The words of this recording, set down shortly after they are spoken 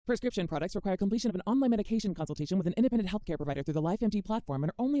Prescription products require completion of an online medication consultation with an independent healthcare provider through the LifeMD platform and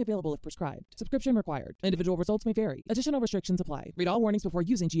are only available if prescribed. Subscription required. Individual results may vary. Additional restrictions apply. Read all warnings before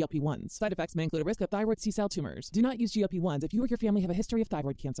using GLP-1s. Side effects may include a risk of thyroid C-cell tumors. Do not use GLP-1s if you or your family have a history of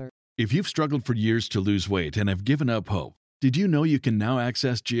thyroid cancer. If you've struggled for years to lose weight and have given up hope, did you know you can now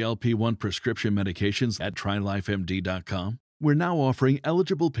access GLP-1 prescription medications at TryLifeMD.com? We're now offering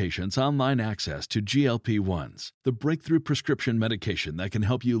eligible patients online access to GLP-1s, the breakthrough prescription medication that can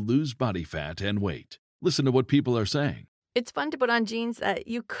help you lose body fat and weight. Listen to what people are saying. It's fun to put on jeans that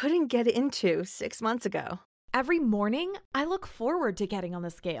you couldn't get into 6 months ago. Every morning, I look forward to getting on the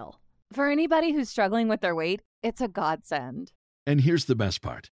scale. For anybody who's struggling with their weight, it's a godsend. And here's the best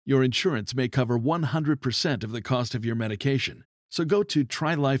part. Your insurance may cover 100% of the cost of your medication. So go to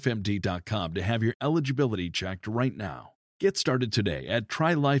TryLifeMD.com to have your eligibility checked right now. Get started today at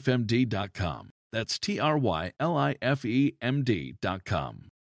TryLifeMD.com. That's TryLifeMD.com.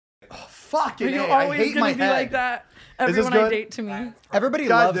 Oh, fucking You're I always hate gonna my be head. like that. Is this Everyone I good? date to me. Everybody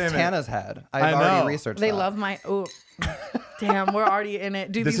God loves damn it. Tana's head. I I've know. already researched They that. love my damn, we're already in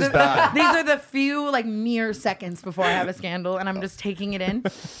it. Dude, This these is are bad. these are the few like mere seconds before I have a scandal and I'm just taking it in.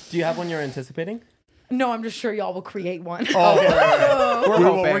 Do you have one you're anticipating? No, I'm just sure y'all will create one. Oh, We're we're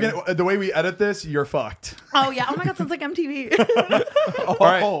hoping. gonna, the way we edit this, you're fucked. Oh yeah. Oh my god, sounds like MTV. All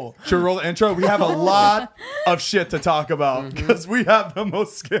right, should we roll the intro? We have a lot of shit to talk about because we have the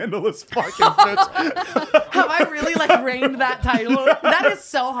most scandalous fucking bitch. Have I really like reigned that title? That is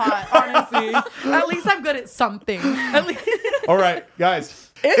so hot, honestly. At least I'm good at something. At least. All right,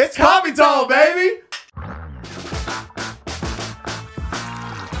 guys, it's Coffee Tone, baby.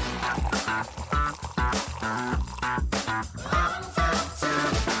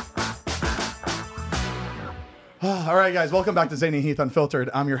 All right, guys, welcome back to Zane and Heath Unfiltered.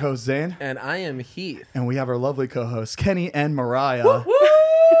 I'm your host, Zane. And I am Heath. And we have our lovely co-hosts, Kenny and Mariah. But more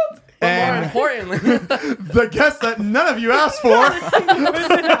And importantly, the guest that none of you asked for.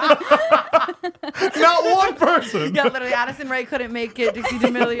 Not one person. Yeah, literally, Addison Rae couldn't make it. Dixie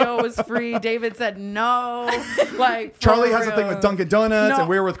D'Amelio was free. David said no. Like for Charlie has a real. thing with Dunkin' Donuts, No. and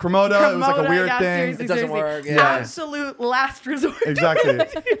we're with Cremota. It was like a Cremota, weird yeah, thing. seriously, It doesn't seriously. work, yeah. Absolute last resort. Exactly.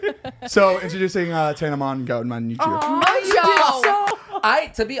 So, introducing Tana Mongo on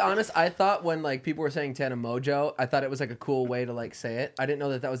YouTube. to be honest, I thought when like people were saying Tana Mojo, I thought it was like a cool way to like say it. I didn't know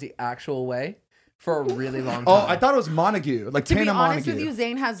that that was the actual way for a really long time. Oh, I thought it was Montague, like To Tana be honest Montague. with you,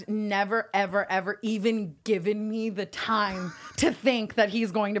 Zane has never, ever, ever even given me the time to think that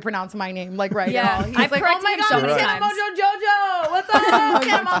he's going to pronounce my name like right now. He's I've like, oh corrected my him god, so many Tana times. Mojo Jojo, what's up,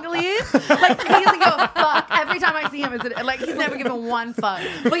 Tana Mongalese? Like he doesn't give a fuck. Every time I see him, like he's never given one fuck.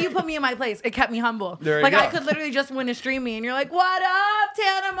 But you put me in my place. It kept me humble. There you like go. I could literally just win a stream me, and you're like, what up,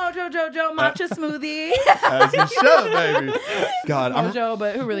 Tana Mojo Jojo matcha smoothie? As you should, baby. God, Mojo,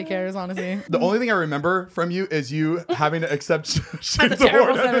 but who really cares, honestly? the only thing I remember from you is you having to accept Shane's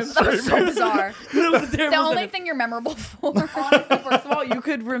terrible award at the sentence. stream. So bizarre. That was a terrible The only sentence. thing you're memorable for. Honestly, first of all, you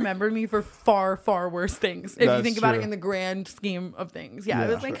could remember me for far, far worse things if you That's think about true. it in the grand scheme of things. Yeah, Yeah,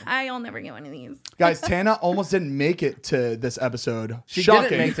 it was like, sure. I'll never get one of these. Guys, Tana almost didn't make it to this episode. she Shocking.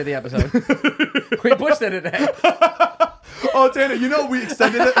 didn't make it to the episode. We pushed it ahead. Oh, Tana, you know we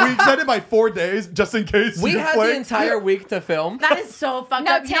extended it. We extended by 4 days just in case. We you had flaked. the entire week to film. That is so fucked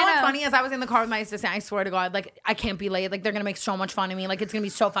No, up. You know what's Tana. funny? As I was in the car with my assistant, I swear to God, like, I can't be late. Like, they're going to make so much fun of me. Like, it's going to be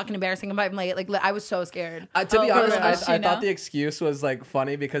so fucking embarrassing if I'm late. Like, I was so scared. To be honest, really? Does she I know? thought the excuse was like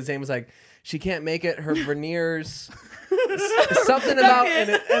funny because Zane was like, she can't make it. Her veneers, something about,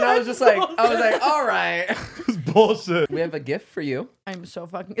 and I was just like, all right. It's bullshit. We have a gift for you. I'm so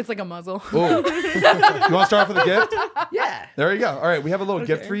fucking, it's like a muzzle. Ooh. You want to start off with a gift? Yeah. There you go. All right, we have a little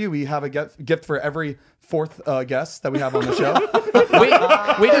gift for you. We have a gift for every fourth guest that we have on the show.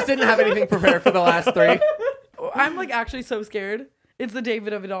 We just didn't have anything prepared for the last three. I'm like actually so scared. It's the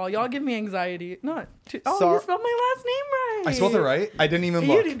David of it all. Y'all give me anxiety. Not too, you Sorry. spelled my last name right. I spelled it right. I didn't even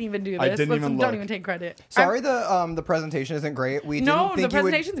look. You didn't even do this. I didn't even Don't look. even take credit. Sorry, the presentation isn't great. We No, didn't think the you would-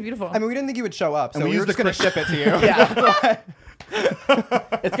 presentation's beautiful. I mean, we didn't think you would show up, so we we were used just the gonna ship it to you. Yeah.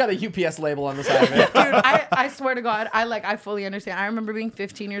 It's got a UPS label on the side of it. Dude, I swear to God, I fully understand. I remember being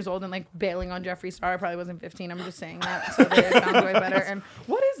 15 years old and like bailing on Jeffree Star. I probably wasn't 15. I'm just saying that so that it sounds way better. And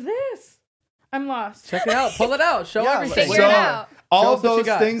what is this? I'm lost. Check it out. Pull it out. Show Yeah, everything. figure it out. all Show of us what you those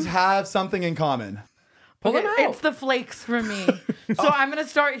got. things have something in common. Pull Okay, them out. it's the flakes for me. So I'm gonna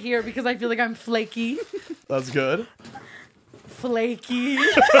start here because I feel like I'm flaky. That's good. Flaky. She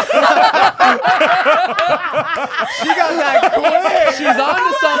got that quick. She's on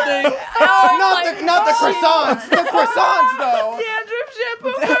to something. Not the croissants. The croissants, though. Dandruff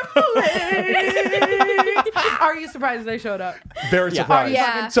shampoo for flakes. Are you surprised I showed up? Very surprised.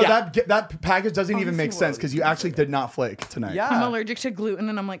 Yeah. So that package doesn't even make Honestly, sense because you actually did not flake tonight. Yeah. I'm allergic to gluten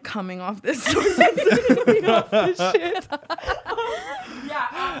and I'm like coming off this. So sensitive off this shit.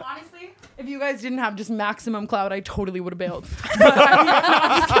 Honestly, if you guys didn't have just maximum cloud, I totally would have bailed. But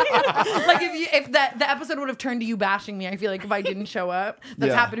I'm just kidding. Like if the episode would have turned to you bashing me, I feel like if I didn't show up,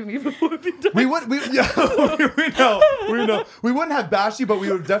 that's happened to me before. We know. We wouldn't have bashed you, but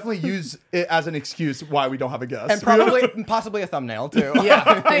we would definitely use it as an excuse why we don't have a guest. And probably, possibly a thumbnail too.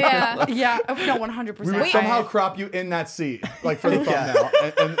 Yeah. Yeah, no, 100%. we would somehow crop you in that seat, like for the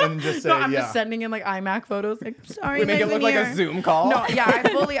thumbnail, and just say, No, I'm just sending in like iMac photos. Like, sorry, We make my it look like a veneer. Zoom call. No, yeah,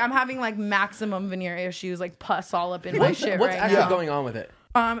 I'm having like maximum veneer issues, like pus all up in my shit What's right actually now. going on with it?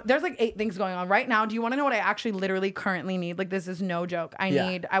 There's like 8 things going on right now. Do you want to know what I actually literally currently need? Like, this is no joke. I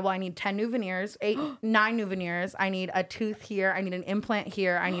need 10 new veneers, 9 new veneers. I need a tooth here. I need an implant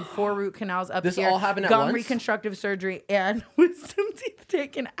here. I need 4 root canals up This here. all happened at Gum once? reconstructive surgery and wisdom teeth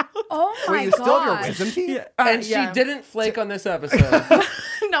taken out. Oh my Wait, you still have your gosh. wisdom teeth? And she didn't flake on this episode.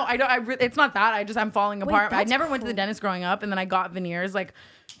 No, I don't. It's not that. I'm falling apart. I never went to the dentist growing up, and then I got veneers like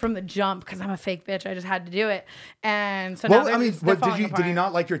from the jump because I'm a fake bitch. I just had to do it, and so now Well, I mean, they're did you falling apart.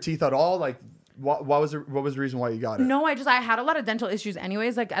 not like your teeth at all? Like, what was the reason why you got it? No, I had a lot of dental issues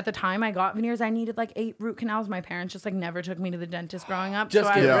anyways. Like at the time I got veneers, I needed like 8 root canals. My parents just like never took me to the dentist growing up. Just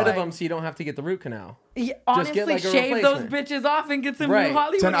so get I was rid of like, them so you don't have to get the root canal. Yeah, Just honestly, get, like, a shave those replacement. bitches off and get some Right. new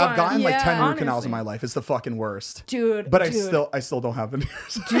Hollywood I've ones. gotten like 10 root canals Honestly. in my life. It's the fucking worst. Dude, But dude. I still don't have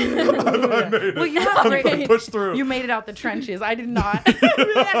veneers. I made it. Well, you have great. Push through. You made it out the trenches. I did not. Yeah,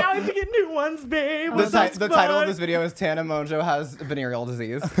 now I have to get new ones, babe. The That's title of fun. this video is Tana Mojo has venereal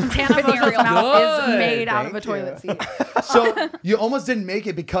disease. Tana Mojo's mouth is made out of a Thank toilet seat. So you almost didn't make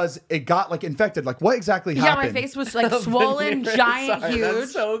it because it got like infected. Like, what exactly Yeah, happened? my face was like swollen, giant, Sorry, huge.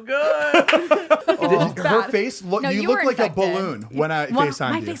 That's so good. Her face looked. No, you you look were like infected. a balloon when I Well,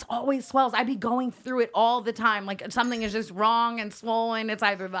 FaceTimed my you. face always swells. I'd be going through it all the time. Like something is just wrong and swollen. It's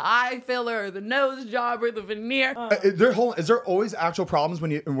either the eye filler or the nose job or the veneer. Is there always actual problems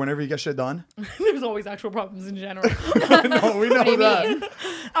whenever you get shit done? There's always actual problems in general. No, we know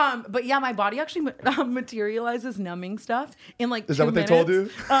that. But yeah, my body actually materializes numbing stuff in like Is 2 that what they minutes. told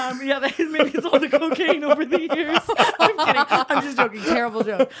you? Yeah, maybe it's all the cocaine over the years. I'm kidding. I'm just joking. Terrible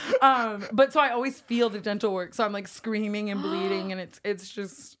joke. But so I always feel the dental work. So I'm like screaming and bleeding, and it's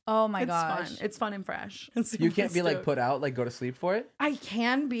just Oh my it's gosh. fun. It's fun and fresh. You can't be like put out, like go to sleep for it. I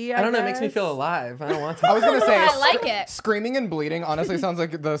can be. I don't know. It makes me guess. feel alive. I don't want to. I was gonna say, I like it. Screaming and bleeding honestly sounds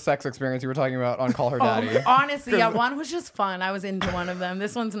like the sex experience you were talking about on Call Her Daddy. Honestly, yeah, one was just fun. I was into one of them.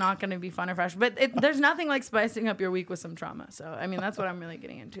 This one's not going to be fun or fresh, but there's nothing like spicing up your week with some trauma. So, I mean, that's what I'm really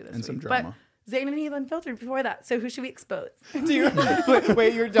getting into this And some week. drama. But Zayn and Heath Unfiltered before that. So who should we expose? Do you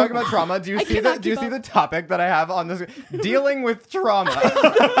wait? You're talking about trauma. Do you see the cannot Do you keep see up. the topic that I have on this? Dealing with trauma.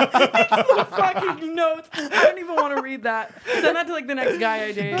 Fucking notes. I don't even want to read that. Send that to like the next guy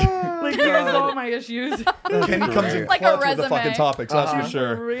I date. Like, here's all my issues. Kenny comes in Like a clutch with the fucking resume. topics. That's for For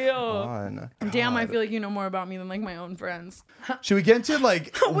sure. real. Fun. Damn, I feel like you know more about me than like my own friends. Should we get into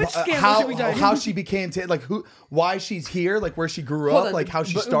like Which scandal should we dive how into? she became like why she's here, like where she grew Hold up, on, like how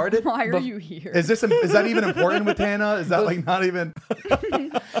she but- started? Why are you here? Is that even important with Tana? Is that like not even?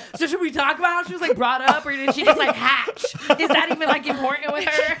 So should we talk about how she was like brought up, or did she just like hatch? Is that even like important with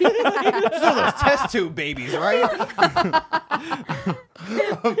her? Those test tube babies, right?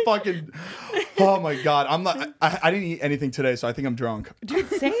 I'm fucking. Oh my god, I'm not. I didn't eat anything today, so I think I'm drunk Dude,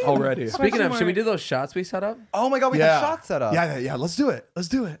 same. already. Speaking of, should we do those shots we set up? Oh my god, we Yeah, have shot set up. Yeah. Let's do it.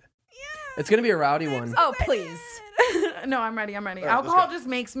 It's gonna be a rowdy one. Oh, please. No, I'm ready. right, let's Alcohol go. just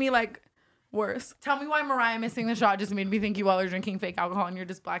makes me like worse. Tell me why Mariah missing the shot just made me think you all are drinking fake alcohol and you're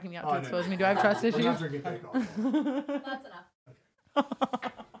just blacking me out to expose me. Do I have trust issues? That's enough.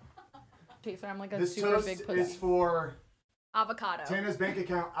 Chaser, I'm like a super big pussy. for Avocado. Tana's bank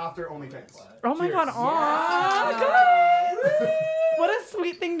account after OnlyFans. Oh my god! Aw, what a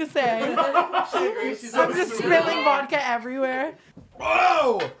sweet thing to say. I'm just spilling vodka everywhere.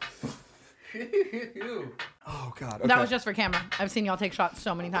 Whoa! Oh god. Okay. That was just for camera. I've seen y'all take shots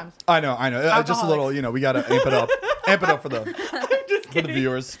so many times. I know. Just a little. We gotta amp it up. Amp it up for the Just for the kidding.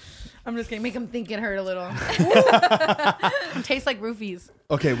 viewers. I'm just gonna make them think it hurt a little. Tastes like roofies.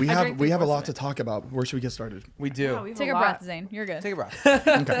 Okay, we drank have a three-fourths lot of to talk about. Where should we get started? We do. we have Take a lot. breath, Zane. You're good. Take a breath.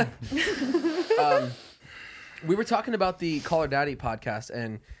 Okay. We were talking about the Call Her Daddy podcast,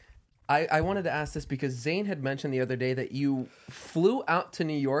 and I wanted to ask this because Zane had mentioned the other day that you flew out to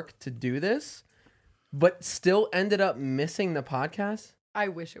New York to do this, but still ended up missing the podcast. I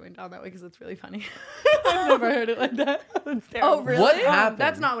wish it went down that way because it's really funny. I've never heard it like that. That's terrible. Oh, really? What happened?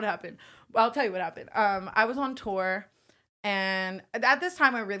 That's not what happened. I'll tell you what happened. I was on tour. And at this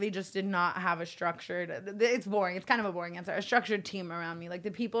time, I really just did not have a structured, it's boring. It's kind of a boring answer. A structured team around me. Like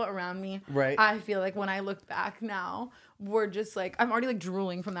the people around me, right. I feel like when I look back now, we're just like, I'm already like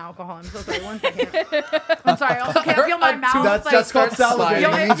drooling from the alcohol. I'm so sorry. 1 second. I'm sorry. I also can't feel my mouth. That's called salivating.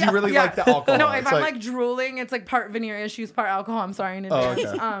 It means you really like the alcohol. No, if I'm like drooling, it's like part veneer issues, part alcohol. I'm sorry in advance.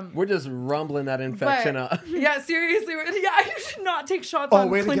 Okay. We're just rumbling that infection up. Yeah, seriously. Yeah, you should not take shots on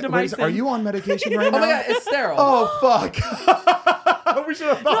clindamycin. Are you on medication right now? Oh my God, it's sterile. Oh, fuck. We should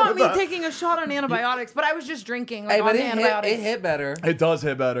have thought Not of me that. taking a shot on antibiotics, but I was just drinking like, Hey, on but the antibiotics. it hit better. It does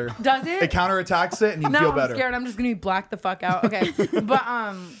hit better. Does it? It counterattacks it and you now feel I'm better. scared. I'm just gonna be blacked the fuck out. Okay, but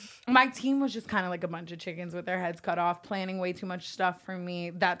my team was just kind of like a bunch of chickens with their heads cut off, planning way too much stuff for me,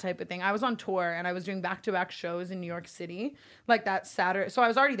 that type of thing. I was on tour and I was doing back-to-back shows in New York City, like that Saturday. So I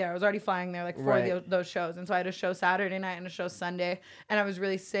was already there. I was already flying there, like for those shows. And so I had a show Saturday night and a show Sunday, and I was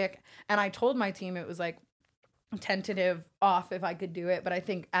really sick. And I told my team it was like tentative off if I could do it, but I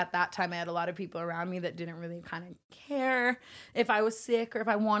think at that time I had a lot of people around me that didn't really kind of care if I was sick or if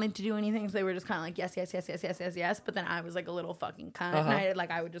I wanted to do anything, so they were just kind of like yes, but then I was like a little fucking cunt, and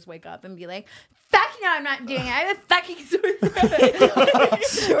I would just wake up and be like, fuck no, I'm not doing it, I have a fucking sore throat.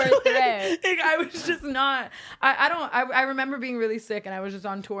 Like, I was just not, I remember being really sick and I was just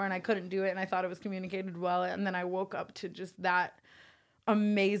on tour and I couldn't do it, and I thought it was communicated well, and then I woke up to just that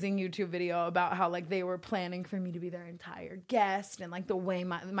amazing YouTube video about how like they were planning for me to be their entire guest, and like the way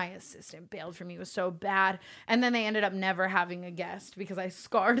my assistant bailed for me was so bad, and then they ended up never having a guest because I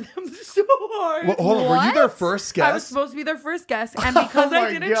scarred them so hard. Well, hold on, were you their first guest? I was supposed to be their first guest, and because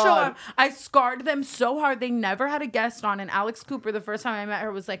I didn't show up, I scarred them so hard. They never had a guest on, and Alex Cooper, the first time I met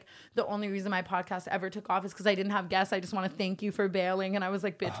her, was like, the only reason my podcast ever took off is because I didn't have guests. I just want to thank you for bailing. And I was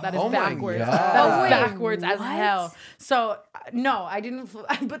like, bitch, that is backwards. That was backwards as hell. So no, I didn't,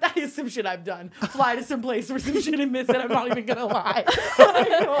 but that is some shit I've done. Fly to some place for some shit and miss it. I'm not even gonna lie.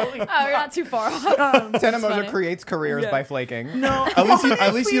 We're not too far off. Tana Moser creates careers by flaking. No,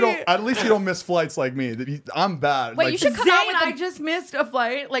 at least you don't miss flights like me. I'm bad. Wait, like, you should come out with I just missed a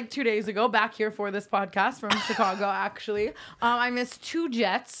flight like 2 days ago back here for this podcast from Chicago. Actually, I missed 2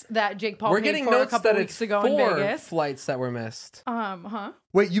 jets that Jake Paul paid for a couple weeks ago in Vegas. Flights that were missed.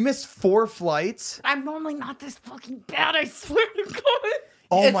 Wait, you missed 4 flights? I'm normally not this fucking bad. I swear to God.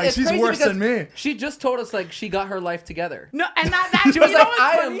 Oh my, she's worse than me. She just told us like she got her life together. No, and that she was like,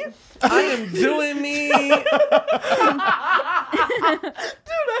 I am doing me. Dude,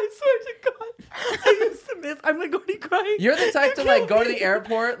 I swear to God, I used to miss. I'm like already crying. You're the type to like go to the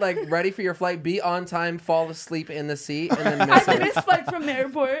airport, like ready for your flight, be on time, fall asleep in the seat, and then miss I it. missed flights from the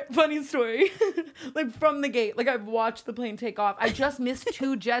airport. Funny story. Like from the gate. Like I've watched the plane take off. I just missed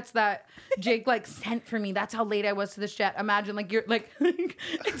 2 jets that Jake like sent for me. That's how late I was to this jet. Imagine like you're like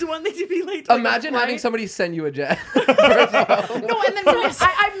it's one thing to be late to, like, imagine having somebody send you a jet. No, and then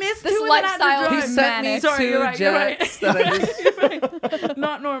I missed this 2 lifestyle. He sent me Sorry, 2 you're right, jets. You're That I just... You're right.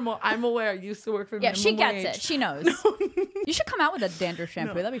 Not normal. I'm aware. I used to work for Yeah, she minimum gets wage. it. She knows. You should come out with a dandruff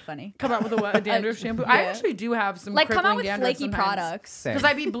shampoo. That'd be funny. Come out with a dandruff shampoo. I actually do have some like come out with crippling dandruff flaky sometimes. products. Because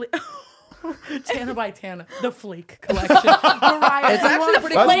I be Tana by Tana, the Flake collection. It's actually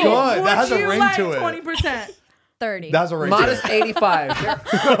pretty That's cool. good. That has a ring to it. 20%. 30. That's a ring. Modest 85. Watch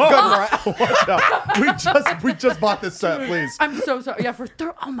out. We just bought this set, please. I'm so sorry. Yeah,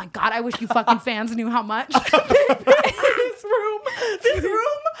 oh my God, I wish you fucking fans knew how much. This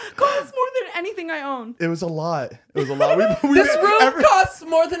room costs more than anything I own. It was a lot. This room costs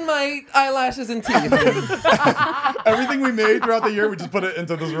more than my eyelashes and teeth. Everything we made throughout the year, we just put it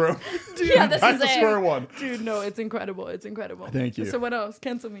into this room. Dude, yeah, this Back is to it. square one. Dude, no, it's incredible. It's incredible. Thank you. So what else?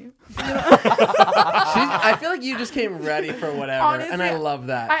 Cancel me. I feel like you just came ready for whatever, Honestly, and I love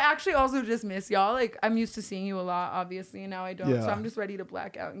that. I actually also just miss y'all. Like, I'm used to seeing you a lot, obviously, and now I don't. Yeah. So I'm just ready to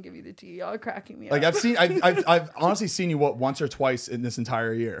black out and give you the tea. Y'all are cracking me Like up. I've honestly seen you once or twice in this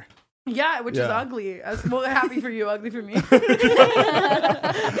entire year. Yeah, which is Yeah. ugly. Well, happy for you, ugly for me.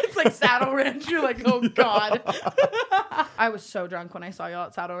 It's like Saddle Ranch. You're like, oh God. I was so drunk when I saw y'all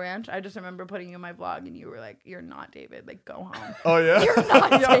at Saddle Ranch. I just remember putting you in my vlog and you were like, you're not David. Like, go home. Oh yeah. You're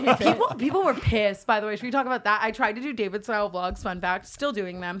not David. People were pissed, by the way. Should we talk about that? I tried to do David style vlogs, fun fact. Still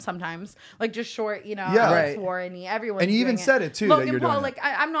doing them sometimes. Like just short, Yeah. Alex Right. Warren-y. Everyone's And you even doing said it too Logan that you're Paul, doing like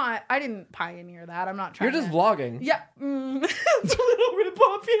I didn't pioneer that. I'm not trying You're just to. vlogging. Yeah. It's a little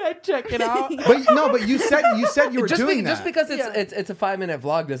rip-off. Yeah, check it out. But you said you were doing that. Just because it's a 5-minute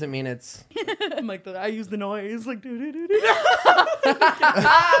vlog doesn't mean it's. I'm like, I use the noise. Like, You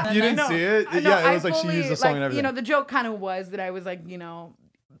didn't see it? No, Yeah, it was I like she fully, used the song and like, everything. the joke kind of was that I was like,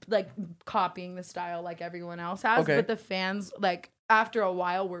 like copying the style like everyone else has. Okay. But the fans, like, after a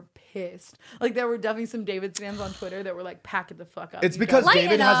while, were pissed. Like, there were definitely some David fans on Twitter that were like, pack it the fuck up. It's you because guys. David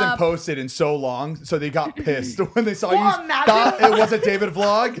Lighten hasn't up. posted in so long, so they got pissed when they saw Well, you imagine- thought it was a David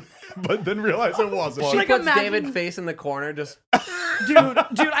vlog, but then realized it wasn't. She Like, puts imagine- David face in the corner, just dude,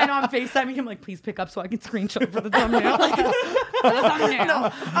 I know I'm FaceTiming him, like, please pick up so I can screenshot it for the thumbnail.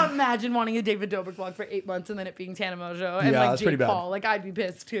 No, imagine wanting a David Dobrik vlog for 8 months and then it being Tana Mojo and Yeah, like that's pretty Jake bad. Paul. Like, I'd be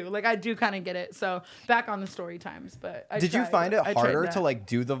pissed too. Like, I do kind of get it. So back on the story times, but Did you find it harder to like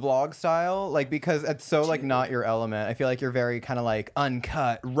do the vlog style? Like, because it's so like not your element. I feel like you're very kind of like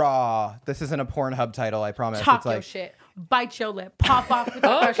uncut, raw. This isn't a Pornhub title, I promise. talk It's your like shit, bite your lip, pop off with the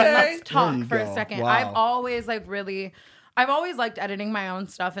question. Okay. Let's talk There you for a go. second. Wow. I've always liked editing my own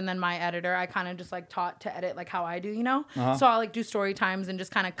stuff, and then my editor, I kind of just like taught to edit like how I do, you know. So I'll like do story times and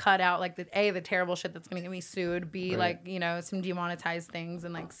just kind of cut out like the terrible shit that's gonna get me sued. B, like, you know, some demonetized things,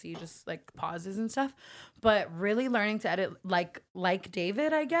 and like C, just like pauses and stuff. But really learning to edit like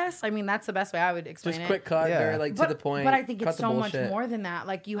David, I guess. I mean, that's the best way I would explain just it. quick cut, Yeah. very like to the point. But I think cut it's the so much bullshit. more than that.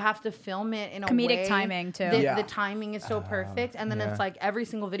 Like, you have to film it in a Comedic way timing, too. that Yeah. the timing is so perfect. And then yeah. it's like every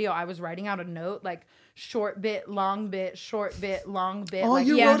single video I was writing out a note, like short bit, long bit, short bit, long bit. Oh, like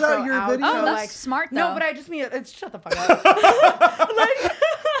you wrote intro, out your outro, video? Oh, that's like, smart, No, though. but I just mean it's shut the fuck up. Like,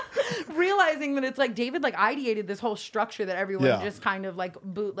 realizing that it's like David like ideated this whole structure that everyone Yeah. just kind of like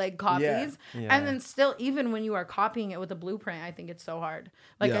bootleg copies. Yeah. And then still, even when you are copying it with a blueprint, I think it's so hard.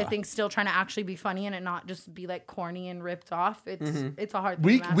 Like, I Yeah. think still trying to actually be funny and it not just be like corny and ripped off. It's a hard thing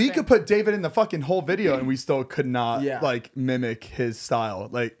We to we master. could put David in the fucking whole video and we still could not Yeah. like mimic his style.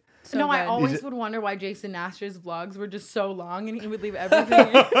 Like So no, I good. always would wonder why Jason Nasher's vlogs were just so long and he would leave everything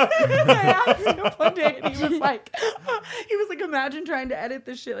in. I asked him one day and he was like, imagine trying to edit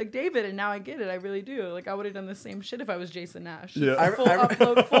this shit like David, and now I get it. I really do. Like, I would have done the same shit if I was Jason Nash. Yeah. Full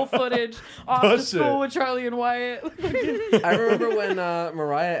upload, full footage, off to Bullshit. school with Charlie and Wyatt. I remember when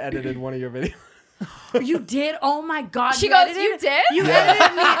Mariah edited one of your videos. You did? Oh my god! She you goes, edited- "You did?" You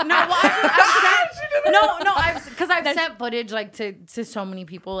edited me? No, well, I've sent footage like to so many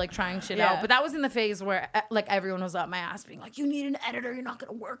people like trying shit Yeah. out. But that was in the phase where like everyone was up my ass, being like, "You need an editor. You're not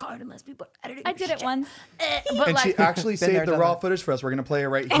gonna work hard unless people editing." I did it once. But and like, she actually Been there, saved the done raw that. footage for us. We're gonna play it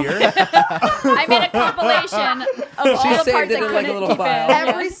right here. I made a compilation of all the saved parts it I in, like, a couldn't little keep file. in.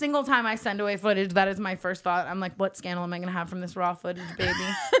 every single time I send away footage, that is my first thought. I'm like, what scandal am I gonna have from this raw footage, baby?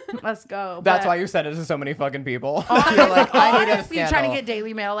 Let's go. That's But why you said it to so many fucking people. honestly, You're like, I need a honestly, trying to scandal. get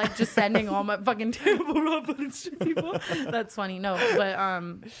Daily Mail, like just sending all my fucking terrible raw footage to people. That's funny. No,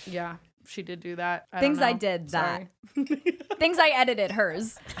 but yeah, she did do that. Things I don't know. did Sorry. Things I edited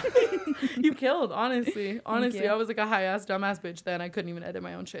hers. You killed, honestly. Honestly, you. I was like a high ass dumbass bitch then. I couldn't even edit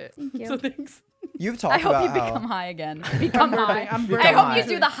my own shit. you. So thanks. You've talked I hope about you how become high again. Become high. I'm I burping. hope you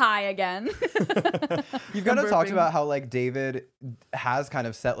do the high again. you've kind of talked burping. about how like David has kind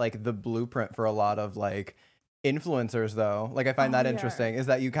of set like the blueprint for a lot of like influencers though. Like I find that yeah. interesting is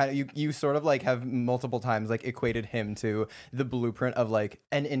that you kind of you sort of like have multiple times like equated him to the blueprint of like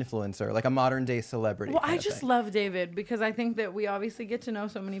an influencer, like a modern day celebrity. Well, kind I of just thing. love David because I think that we obviously get to know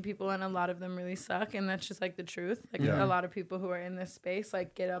so many people and a lot of them really suck. And that's just like the truth. Like Yeah. a lot of people who are in this space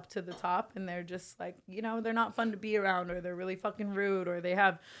like get up to the top and they're just like, you know, they're not fun to be around or they're really fucking rude or they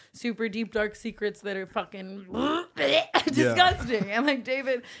have super deep, dark secrets that are fucking disgusting. And like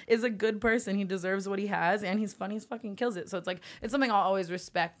David is a good person. He deserves what he has and he's funny as fucking kills it. So it's like, it's something I'll always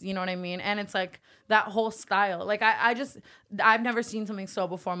respect. You know what I mean? And it's like that whole style. Like I've never seen something so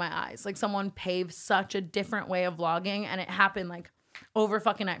before my eyes. Like someone paved such a different way of vlogging and it happened like over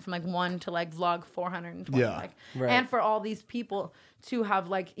fucking night from like 1 to like vlog 420. Yeah. Like, Right. and for all these people to have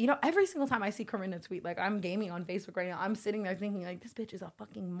like, you know, every single time I see Corinna tweet, like I'm gaming on Facebook right now, I'm sitting there thinking like this bitch is a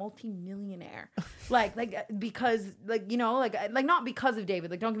fucking multi-millionaire. like because like, you know, like not because of David,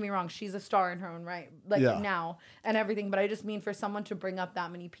 like don't get me wrong, she's a star in her own right, like Yeah. now and everything. But I just mean for someone to bring up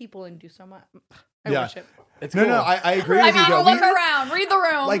that many people and do so much. I Yeah. worship. It's No, cool. no, I agree I with you. mean, though. look around, read the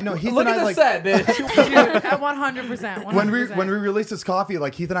room. Like no, Heath Look and at I the like set, bitch. Dude, at 100%. when we released this coffee,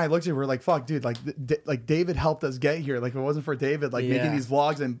 like Heath and I looked at it, we're like, fuck, dude, like like David helped us get here. Like if it wasn't for David, like making Yeah. these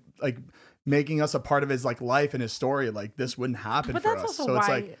vlogs and like making us a part of his like life and his story, like this wouldn't happen But for that's us. also So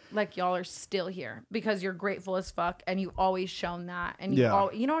why it's like y'all are still here because you're grateful as fuck and you've always shown that and Yeah.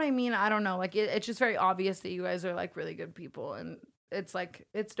 you know what I mean? I don't know. Like it's just very obvious that you guys are like really good people and it's like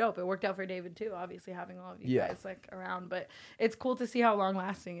it's dope. It worked out for David too, obviously having all of you Yeah. guys like around. But it's cool to see how long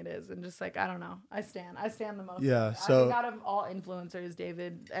lasting it is and just like I don't know. I stand the most. Yeah, I so- think out of all influencers,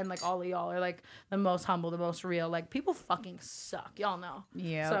 David and like all of y'all are like the most humble, the most real. Like people fucking suck. Y'all know.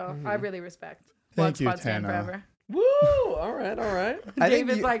 Yeah. So I really respect. Thank Vlog you, Squad stand Tana. forever. Woo! All right.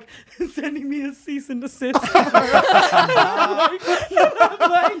 David's like sending me a cease and desist. I'm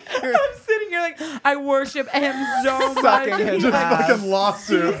sitting here like I worship him so much. Just fucking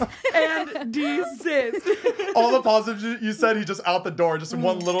lawsuit. And desist. All the positives you said, he just out the door. Just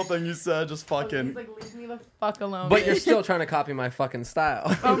one little thing you said, just He's fucking. like, leave me the fuck alone. But you're still trying to copy my fucking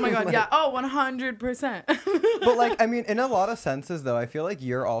style. Oh my god, yeah. Oh, 100%. But like, I mean, in a lot of senses, though, I feel like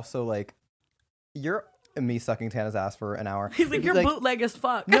you're also like, you're me sucking Tana's ass for an hour. He's like, you're bootleg as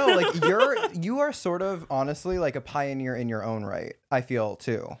fuck. No, like you are sort of honestly like a pioneer in your own right. I feel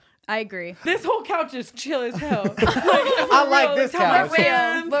too. I agree. This whole couch is chill as hell. I like this couch.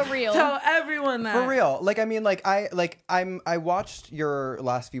 But real. Tell everyone that. For real. Like, I mean, like I watched your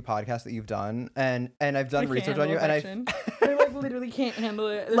last few podcasts that you've done, and I've done research on you, and I like literally can't handle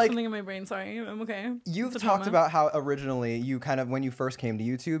it. There's like, something in my brain. Sorry, I'm okay. You've talked about how originally you kind of, when you first came to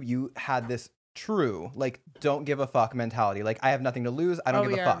YouTube, you had this true like don't give a fuck mentality. Like, I have nothing to lose. I don't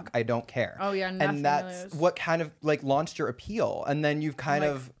give a fuck. I don't care. Oh yeah, nothing and that's to lose. what kind of like launched your appeal, and then you've kind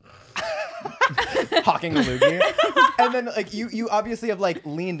of hawking the loogie. And then like you obviously have like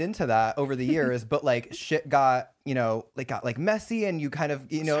leaned into that over the years, but like shit got got messy, and you kind of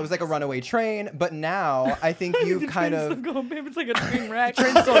it was like a runaway train. But now I think you've kind of still going, babe. It's like a train wreck.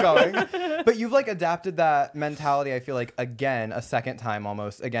 Train's still going. But you've like adapted that mentality, I feel like, again, a second time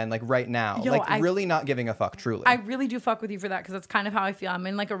almost again, like right now. Yo, really not giving a fuck, truly. I really do fuck with you for that, because that's kind of how I feel. I'm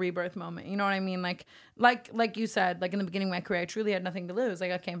in like a rebirth moment. You know what I mean? Like you said, like in the beginning of my career, I truly had nothing to lose.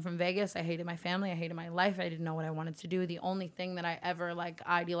 Like, I came from Vegas. I hated my family. I hated my life. I didn't know what I wanted to do. The only thing that I ever like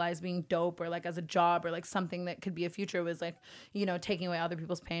idealized being dope or like as a job or like something that could be a future was like, taking away other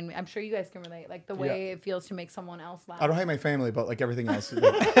people's pain. I'm sure you guys can relate. Like the way it feels to make someone else laugh. I don't hate my family, but like everything else.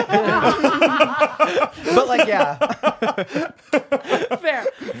 But like, yeah.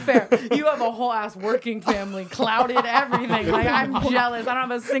 Fair. You have a whole ass working family, clouded everything. Like, I'm jealous. I don't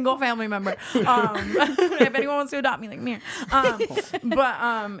have a single family member. If anyone wants to adopt me, like me.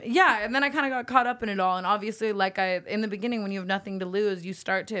 Yeah. And then I kind of got caught up in it all. And obviously, like in the beginning, when you have nothing to lose, you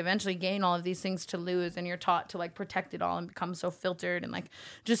start to eventually gain all of these things to lose, and you're taught to like protect it all and become so filtered, and like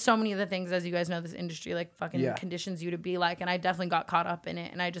just so many of the things, as you guys know, this industry like fucking conditions you to be like. And I definitely got caught up in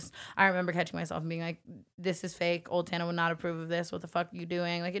it. And I remember catching myself and being like, this is fake. Old Tana would not approve of this. What the fuck are you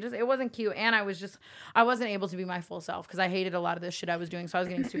doing? Like, it wasn't cute. And I wasn't able to be my full self, because I hated a lot of this shit I was doing. So I was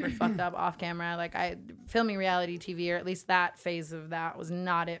getting super fucked up off camera. Like, filming reality TV, or at least that phase of that, was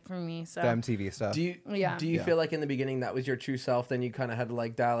not it for me. So the MTV stuff. Do you feel like in the beginning that was your true self? Then you kind of had to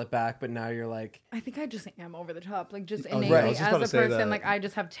like dial it back, but now you're like, I think I just am over the top. Like, just innately as a person, like I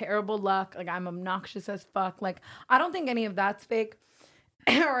just have terrible luck. Like, I'm obnoxious as fuck. Like, I don't think any of that's fake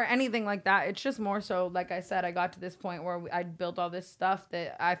or anything like that. It's just more so, like I said, I got to this point where I built all this stuff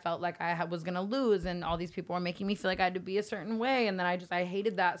that I felt like I was gonna lose, and all these people were making me feel like I had to be a certain way, and then I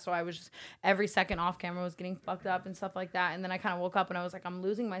hated that. So I was just, every second off camera was getting fucked up and stuff like that. And then I kind of woke up and I was like, I'm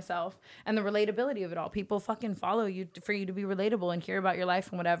losing myself, and the relatability of it all. People fucking follow you for you to be relatable and hear about your life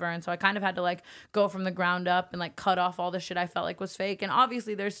and whatever. And so I kind of had to like go from the ground up and like cut off all the shit I felt like was fake. And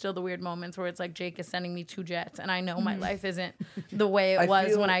obviously there's still the weird moments where it's like Jake is sending me 2 jets, and I know my life isn't the way it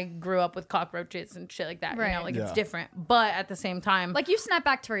was when I grew up with cockroaches and shit like that. Right. You know, like it's different. But at the same time, like, you snap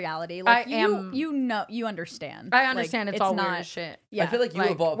back to reality. Like, you understand. I understand like, it's all weird as shit. Yeah. I feel like you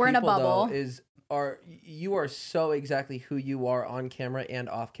of all we're in a people, bubble. though, you are so exactly who you are on camera and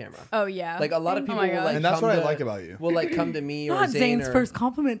off camera. Oh yeah. Like, a lot of people will like, and that's what I like about you. Will like come to me or Not Zane Zane's first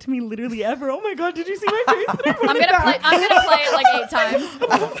compliment to me literally ever. Oh my god, did you see my face? I'm gonna play it like 8 times.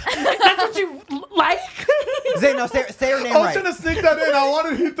 That's what you like? Zane, no, say her name I was right. trying to sneak that in. I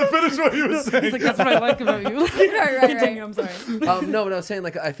wanted him to finish what he was saying. He's like, that's what I like about you. right. Continue, I'm sorry. No, but I was saying,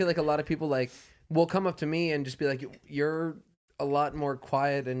 like, I feel like a lot of people like will come up to me and just be like, you're a lot more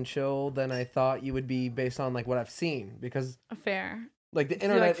quiet and chill than I thought you would be based on like what I've seen, because Fair. like the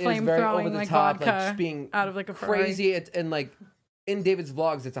internet like is very over the like top, vodka like just being out of like a Ferrari. crazy. And like in David's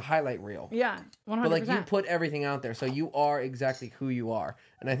vlogs, it's a highlight reel. Yeah, 100%. But like, you put everything out there, so you are exactly who you are,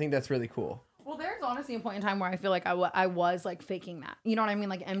 and I think that's really cool. Well, there's honestly a point in time where I feel like I was like faking that. You know what I mean?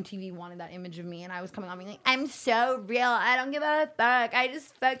 Like, MTV wanted that image of me, and I was coming on being like, I'm so real. I don't give a fuck. I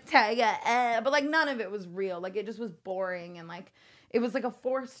just fuck Tyga. But like, none of it was real. Like, it just was boring, and like, it was like a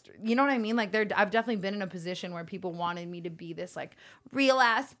forced, you know what I mean? Like, I've definitely been in a position where people wanted me to be this like real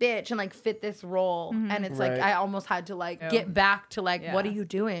ass bitch and like fit this role. Mm-hmm. And it's like, I almost had to like get back to like, what are you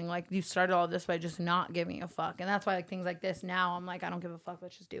doing? Like, you started all this by just not giving a fuck. And that's why like things like this now, I'm like, I don't give a fuck.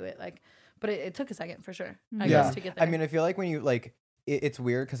 Let's just do it. Like, but it took a second for sure, I guess, to get there. I mean, I feel like when you like, it's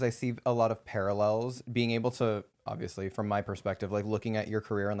weird because I see a lot of parallels being able to, obviously from my perspective, like looking at your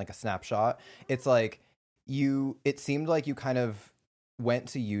career in like a snapshot, it's like, it seemed like you kind of went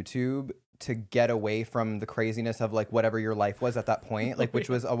to YouTube to get away from the craziness of like whatever your life was at that point, like which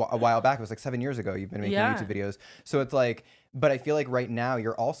was a while back. It was like 7 years ago you've been making YouTube videos. So it's like, but I feel like right now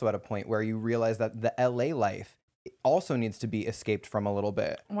you're also at a point where you realize that the LA life also needs to be escaped from a little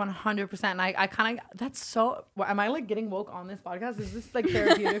bit. 100%. And I kind of, that's so, am I like getting woke on this podcast? Is this like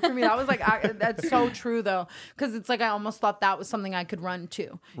therapeutic for me? That was like, that's so true though. Cause it's like, I almost thought that was something I could run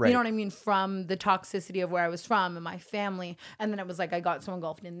to, Right. you know what I mean? From the toxicity of where I was from and my family. And then it was like, I got so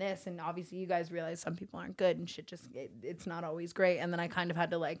engulfed in this. And obviously you guys realize some people aren't good and shit just, it's not always great. And then I kind of had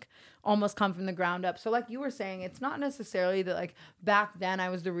to like almost come from the ground up. So like you were saying, it's not necessarily that like back then I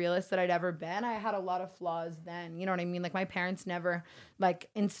was the realest that I'd ever been. I had a lot of flaws then, you know what I mean? Like my parents never like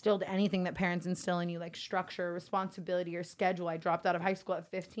instilled anything that parents instill in you, like structure, responsibility, or schedule. I dropped out of high school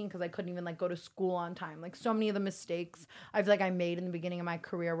at 15 because I couldn't even like go to school on time. Like so many of the mistakes I feel like I made in the beginning of my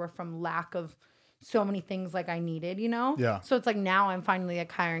career were from lack of so many things like I needed, you know? Yeah. So it's like now I'm finally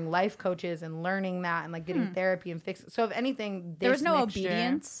like hiring life coaches and learning that and like getting therapy and fix. So if anything, There was no mixture,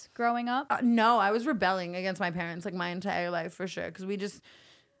 obedience growing up. No, I was rebelling against my parents like my entire life for sure. Because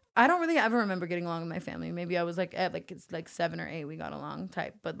I don't really ever remember getting along with my family. Maybe I was like at like it's like 7 or 8 we got along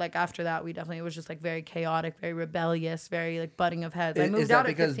type. But like after that, it was just like very chaotic, very rebellious, very like butting of heads. I moved Is that out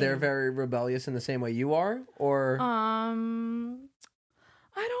because at 15. they're very rebellious in the same way you are, or?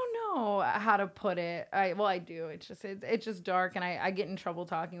 I don't know how to put it. I do. It's just dark, and I get in trouble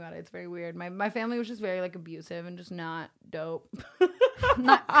talking about it. It's very weird. My family was just very like abusive and just not dope.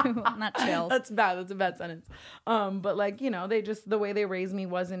 not chill. That's bad. That's a bad sentence. But like, you know, they just, the way they raised me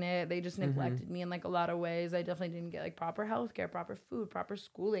wasn't it. They just neglected me in like a lot of ways. I definitely didn't get like proper healthcare, proper food, proper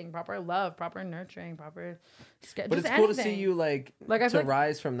schooling, proper love, proper nurturing, proper But it's cool to see you like I to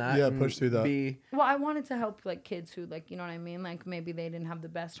rise from that. Yeah, and push through that. Well, I wanted to help like kids who like, you know what I mean? Like maybe they didn't have the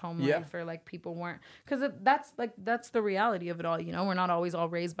best home life or like people weren't, because that's the reality of it all. You know, we're not always all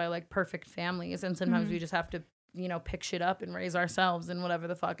raised by like perfect families, and sometimes we just have to, you know, pick shit up and raise ourselves and whatever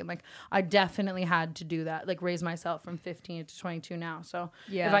the fuck. And like, I definitely had to do that, like raise myself from 15 to 22 now. So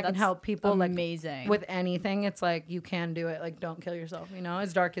Yeah, if I can that's help people amazing. like with anything, it's like, you can do it. Like, don't kill yourself, you know,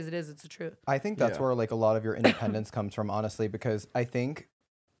 as dark as it is, it's the truth. I think that's where like a lot of your independence comes from, honestly, because I think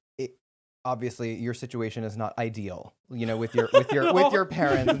obviously your situation is not ideal, you know, with your with your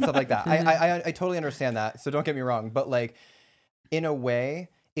parents and stuff like that. I totally understand that. So don't get me wrong, but like in a way,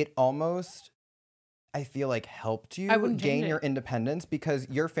 it almost, I feel like, helped you gain your independence, because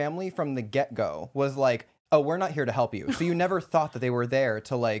your family from the get-go was like, oh, we're not here to help you. So you never thought that they were there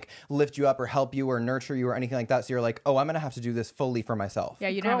to like lift you up or help you or nurture you or anything like that. So you're like, oh, I'm going to have to do this fully for myself. Yeah,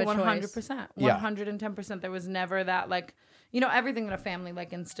 you don't have a choice. 100%. 110%. There was never that like, you know, everything that a family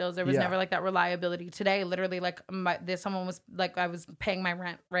like instills, there was never like that reliability. Today, literally, like someone was like, I was paying my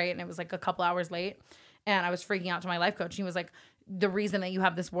rent, right? And it was like a couple hours late. And I was freaking out to my life coach. He was like, the reason that you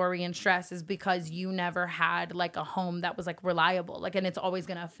have this worry and stress is because you never had like a home that was like reliable. Like, and it's always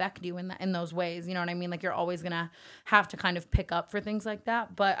going to affect you in those ways. You know what I mean? Like, you're always going to have to kind of pick up for things like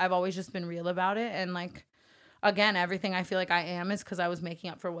that. But I've always just been real about it. And like, again, everything I feel like I am is because I was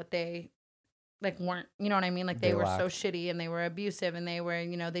making up for what they like weren't, you know what I mean? Like they were so shitty and they were abusive and they were,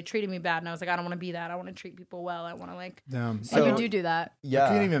 you know, they treated me bad, and I was like, I don't want to be that. I want to treat people well. I want to like. Damn. So you do that. Yeah. I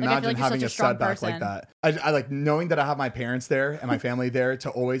can't even Like, I feel imagine like you're having such a a strong setback person. like that. I like knowing that I have my parents there and my family there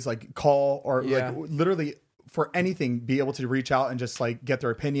to always like call or like literally for anything, be able to reach out and just like get their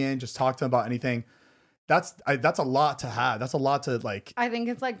opinion, just talk to them about anything. That's a lot to have. That's a lot to like. I think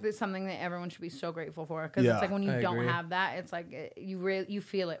it's like something that everyone should be so grateful for, because it's like when you don't have that, it's like you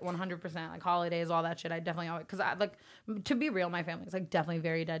feel it 100%. Like holidays, all that shit. I definitely always, because I like, to be real, my family's like definitely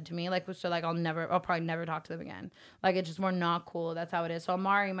very dead to me. Like, so like I'll probably never talk to them again. Like, it's just, we're not cool. That's how it is. So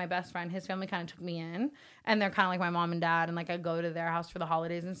Amari, my best friend, his family kind of took me in, and they're kind of like my mom and dad, and like I go to their house for the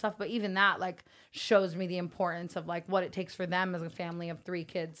holidays and stuff. But even that like shows me the importance of like what it takes for them as a family of 3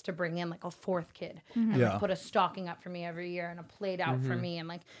 kids to bring in like a 4th kid. And like, put a stocking up for me every year and a plate out for me and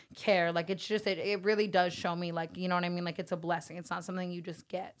like care. Like, it's just, it really does show me, like, you know what I mean? Like, it's a blessing. It's not something you just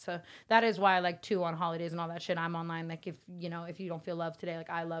get. So that is why, like, too, on holidays and all that shit, I'm online. Like, if, you know, if you don't feel love today, like,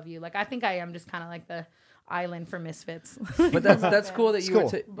 I love you. Like, I think I am just kind of like the island for misfits. But that's cool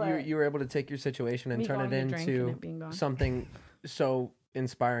that you were able to take your situation and turn it into something so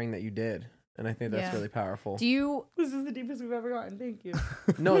inspiring that you did. And I think that's really powerful. This is the deepest we've ever gotten. Thank you.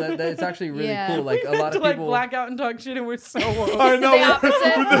 No, that's actually really cool. Like, a lot of like people black out and talk shit, and we're so woke. I know. The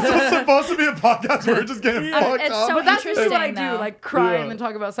opposite. This is supposed to be a podcast where we're just getting fucked It's up. so But that's just what I interesting, do, though. like cry and then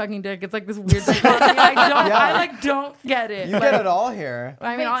talk about sucking dick. It's like this weird dichotomy. I don't get it. You get it all here.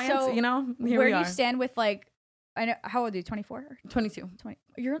 I mean, Wait, I'll so answer, you know, here where we do are. you stand with like, I know, how old are you? 24? 22. 20.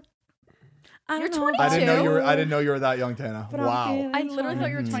 You're You're don't know. 22. I didn't know you were that young, Tana. But I'm Wow. feeling I literally thought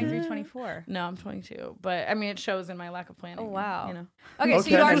you were 22. 23, 24. No, I'm 22. But I mean, it shows in my lack of planning. Oh, wow. You know, Okay, so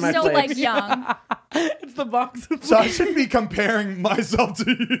Okay. you are And my still flakes. like young. it's the box. Of So I shouldn't be comparing myself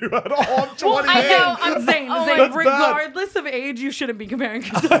to you at all. I'm 28. Well, I know. I'm saying, Oh, saying that's bad. regardless of age, you shouldn't be comparing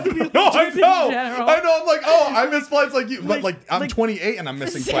yourself to me. No, I just in know. general. I know. I'm like, oh, I miss flights like you. But Like- like, I'm like- 28 and I'm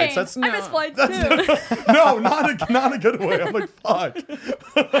missing Same. flights. That's I miss flights too. no, not a good way. I'm like, fuck.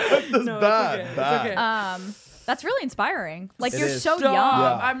 That's No, it's bad. okay. It's Bad. okay. That's really inspiring. Like It you're is. so Stop.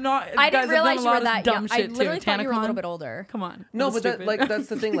 young. I'm not. I guys, didn't realize I've you done a were lot of that dumb young. I shit literally too. thought Tana, you were a come little on. bit older. Come on. No, That's but that, stupid. like that's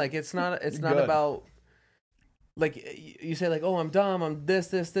the thing. Like it's not Good. about like you say like, oh, I'm dumb, I'm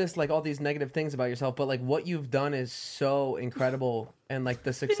this, like all these negative things about yourself. But like what you've done is so incredible, and like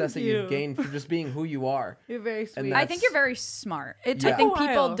the success that Thank you've you. gained for just being who you are. You're very sweet. And I think you're very smart. It I took think a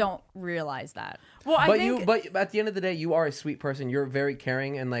people while. don't realize that. Well, I But think but at the end of the day, you are a sweet person. You're very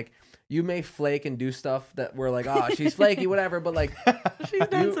caring, and like you may flake and do stuff that we're like, ah, she's flaky, whatever. But like she's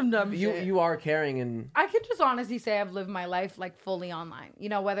done some dumb you shit. you are caring, and I could just honestly say I've lived my life like fully online. You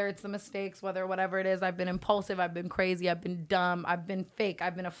know, whether it's the mistakes, whatever it is, I've been impulsive, I've been crazy, I've been dumb, I've been fake,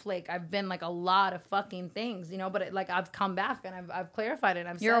 I've been a flake, I've been like a lot of fucking things. You know, but like I've come back and I've clarified it.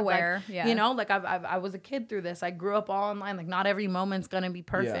 I've You're said, like, aware, yeah. You know, like I was a kid through this. I grew up all online. Like not every moment's gonna be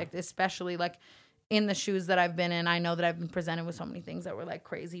perfect, especially like in the shoes that I've been in. I know that I've been presented with so many things that were like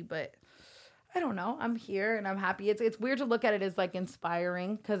crazy, but I don't know. I'm here and I'm happy. It's weird to look at it as like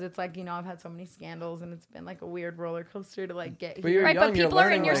inspiring because it's like, you know, I've had so many scandals and it's been like a weird roller coaster to like get But here. you're Right, young, but you're people are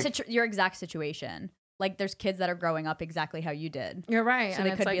in learning, your like- your exact situation. Like there's kids that are growing up exactly how you did. You're right. So and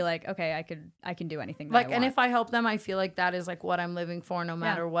they it's could be like, okay, I can do anything. That like, I and want. if I help them, I feel like that is like what I'm living for no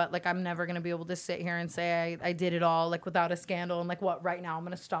matter what. Like I'm never going to be able to sit here and say I did it all like without a scandal and like what right now I'm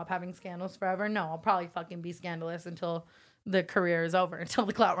going to stop having scandals forever. No, I'll probably fucking be scandalous until the career is over, until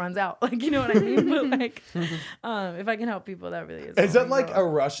the clout runs out. Like, you know what I mean? But like, if I can help people, that really is. Is it like a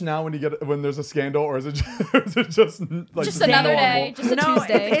rush now when there's a scandal, or is it just like just another normal? day, just a no,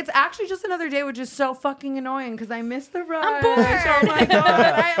 Tuesday. it's actually just another day, which is so fucking annoying because I miss the rush. I'm bored. Oh my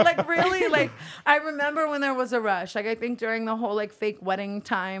god! I like really like. I remember when there was a rush. Like I think during the whole like fake wedding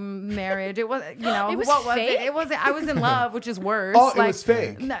time marriage, it was It was what was fake? it? It wasn't. I was in love, which is worse. Oh, it Like, was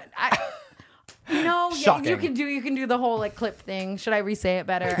fake. No, no, yeah, Shocking. you can do the whole like clip thing. Should I re-say it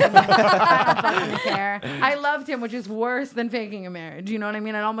better? I, mean, I don't fucking care. I loved him, which is worse than faking a marriage. You know what I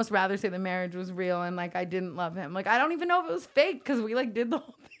mean? I'd almost rather say the marriage was real and like I didn't love him. Like I don't even know if it was fake because we like did the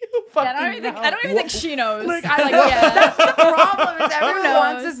whole thing. Yeah, I don't even think she knows. Like, that's the problem. Is everyone knows?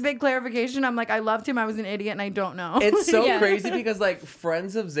 wants this big clarification. I'm like, I loved him. I was an idiot, and I don't know. It's so Yeah. crazy because like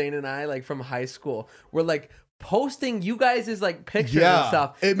friends of Zayn and I, like from high school, were like posting you guys' like pictures and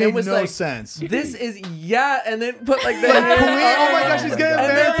stuff. It And made was no like, sense. This is and then put like the Like, hair Queen, oh my up. gosh, she's getting And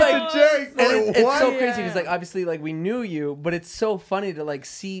married then it's to Jake. And Like, it's what? so crazy because like obviously like we knew you, but it's so funny to like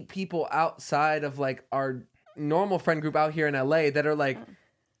see people outside of like our normal friend group out here in LA that are like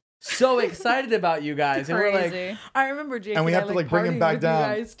so excited about you guys, and we're like, Crazy. I remember Jake And we I, have to, like, bring him partying back with down.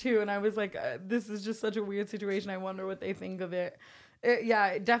 You guys too, and I was like, this is just such a weird situation. I wonder what they think of it.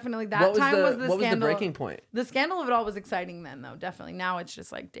 Yeah, definitely. That what was time the was the what was the scandal. breaking point? The scandal of it all was exciting then, though. Definitely. Now it's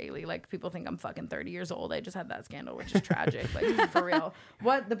just like daily. Like people think I'm fucking 30 years old. I just had that scandal, which is tragic. Like for real.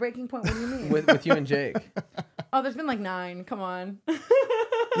 What the breaking point? What do you mean? with you and Jake. Oh, there's been like 9. Come on.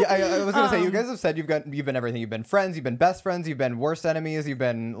 Yeah, I was gonna say you guys have said you've been everything. You've been friends, you've been best friends, you've been worst enemies, you've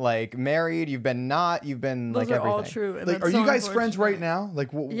been like married, you've been not, you've been Those like are everything. all true. And Like, that's are you so guys friends unfortunate. right now? Like,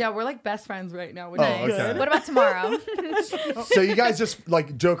 Yeah, we're like best friends right now, which Oh, is okay. good. What about tomorrow? so you guys just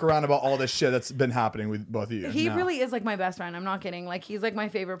like joke around about all this shit that's been happening with both of you. He now. really is like my best friend. I'm not kidding. Like he's like my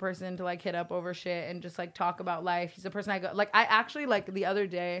favorite person to like hit up over shit and just like talk about life. He's a person I go like. I actually like the other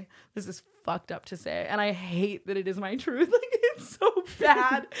day. This is fucked up to say, and I hate that it is my truth. Like it's so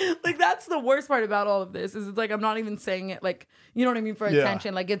bad. Like that's the worst part about all of this. Is it's like I'm not even saying it like you know what I mean for Yeah.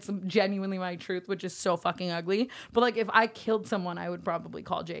 attention. Like it's genuinely my truth, which is so fucking ugly. But like if I killed someone, I would probably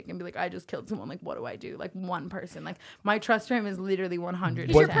call Jake and be like, I just killed someone. Like what do I do? Like one person. Like my trust for him is literally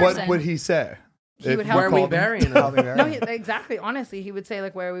 100. What person. would he say? He would you help Where are we called him? burying him? Probably very- No, exactly. Honestly, he would say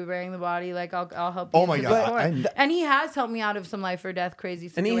like, "Where are we burying the body? Like, I'll help you." Oh my to the God, core." I- And he has helped me out of some life or death crazy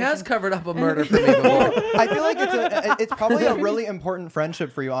And situations. he has covered up a murder for me before. I feel like it's probably a really important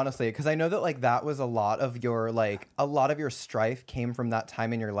friendship for you, honestly, because I know that like that was a lot of your strife came from that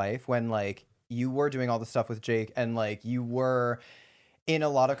time in your life when like you were doing all the stuff with Jake and like you were. in a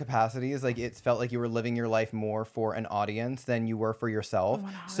lot of capacities, like it felt like you were living your life more for an audience than you were for yourself.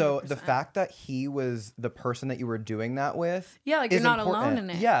 100%. So the fact that he was the person that you were doing that with, like is you're not important. alone in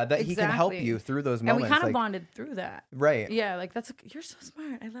it. Yeah, that he can help you through those moments. And we kind of like, bonded through that. Right. Yeah, like you're so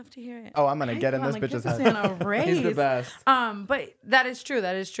smart. I love to hear it. Oh, I'm gonna get in this bitch's head. He's the best. But that is true.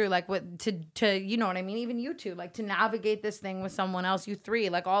 That is true. Like what to you know what I mean? Even you two, like to navigate this thing with someone else, you three,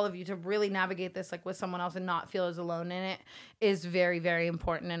 like all of you, to really navigate this like with someone else and not feel as alone in it is very, very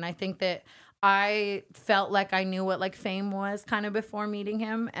important. And I think that I felt like I knew what like fame was kind of before meeting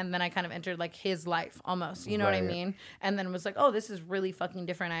him, and then I kind of entered like his life almost, you know what I mean? And then was like, oh, this is really fucking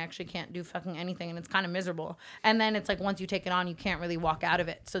different. I actually can't do fucking anything, and it's kind of miserable. And then it's like once you take it on, you can't really walk out of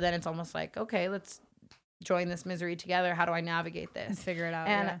it. So then it's almost like, okay, let's join this misery together. How do I navigate this? Let's figure it out.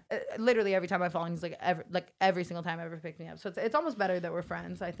 And literally every time I fall, and he's like every single time ever picked me up. So it's almost better that we're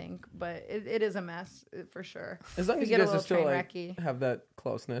friends, I think. But it is a mess for sure. As long as you guys are still like have that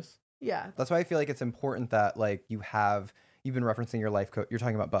closeness. Yeah. That's why I feel like it's important that like you've been referencing your life coach. You're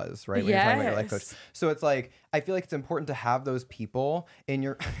talking about Buzz, right? When you're talking about your life coach. So it's like, I feel like it's important to have those people in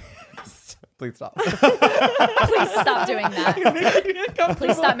your... Please stop. Please stop doing that.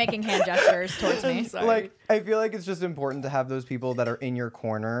 Please stop making hand gestures towards me. Like, I feel like it's just important to have those people that are in your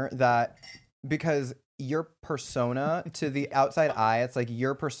corner because your persona to the outside eye, it's like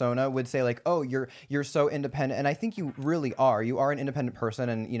your persona would say like, oh, you're so independent. And I think you really are. You are an independent person,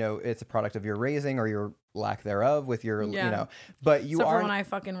 and, you know, it's a product of your raising or your lack thereof with your, you know, but you are. For when I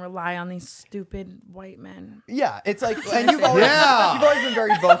fucking rely on these stupid white men. Yeah, it's like, and you've always been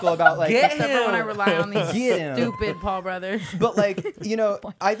very vocal about like, except for when I rely on these stupid Paul brothers. But like, you know,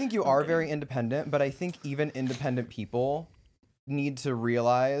 I think you are very independent, but I think even independent people need to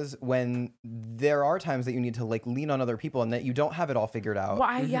realize when there are times that you need to like lean on other people and that you don't have it all figured out.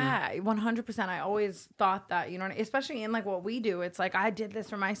 Well, yeah, 100%. I always thought that, you know, especially in like what we do, it's like I did this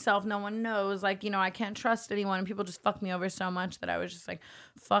for myself. No one knows. Like, you know, I can't trust anyone, and people just fuck me over so much that I was just like,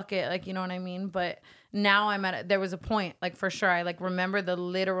 fuck it. Like, you know what I mean? But now there was a point, like for sure. I like remember the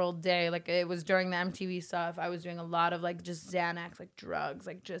literal day, like it was during the MTV stuff. I was doing a lot of like just Xanax, like drugs,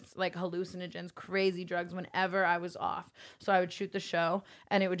 like just like hallucinogens, crazy drugs whenever I was off. So I would shoot the show,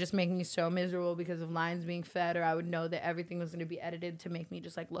 and it would just make me so miserable because of lines being fed, or I would know that everything was going to be edited to make me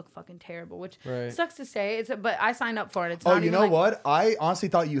just like look fucking terrible, which sucks to say. But I signed up for it. It's not you know what? I honestly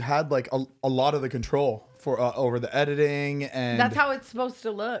thought you had like a lot of the control for over the editing, and that's how it's supposed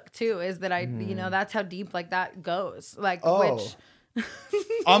to look too, is that I you know, that's how deep like that goes, like which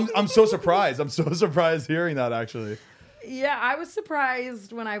I'm so surprised. I'm so surprised hearing that, actually. Yeah, I was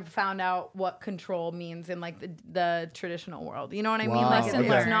surprised when I found out what control means in like the traditional world. You know what I mean? Like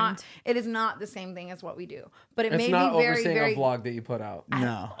it is not the same thing as what we do. But it made me very, very a vlog that you put out.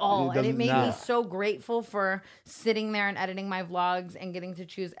 No. And it made me so grateful for sitting there and editing my vlogs and getting to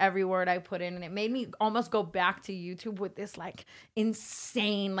choose every word I put in. And it made me almost go back to YouTube with this like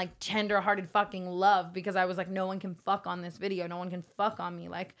insane, like tender-hearted fucking love, because I was like, no one can fuck on this video. No one can fuck on me.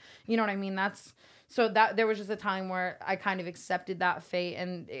 Like, you know what I mean? So that there was just a time where I kind of accepted that fate,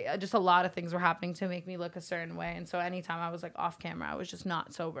 and just a lot of things were happening to make me look a certain way. And so anytime I was like off camera, I was just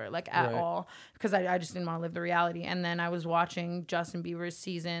not sober, like at all, because I just didn't want to live the reality. And then I was watching Justin Bieber's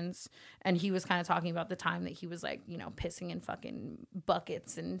Seasons, and he was kind of talking about the time that he was like, you know, pissing in fucking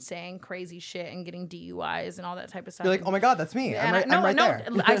buckets and saying crazy shit and getting DUIs and all that type of stuff. You're like, oh my God, that's me. I'm right there.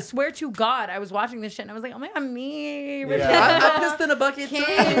 I swear to God, I was watching this shit and I was like, oh my God, me. Yeah. I pissed in a bucket too.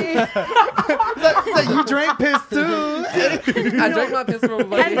 So you drank piss too. I drank my piss from a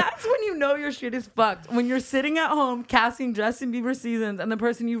bucket. And that's when you know your shit is fucked. When you're sitting at home casting Justin Bieber Seasons, and the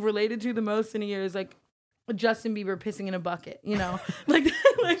person you've related to the most in a year is like Justin Bieber pissing in a bucket, you know,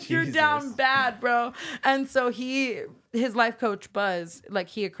 like you're down bad, bro. And so his life coach Buzz, like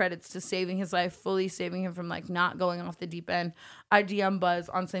he accredits to saving his life, fully saving him from like not going off the deep end. I DM Buzz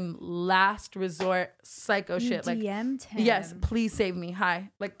on some last resort psycho shit. Like, DM'd him. Yes, please save me. Hi,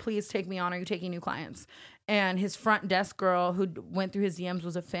 like please take me on. Are you taking new clients? And his front desk girl who went through his DMs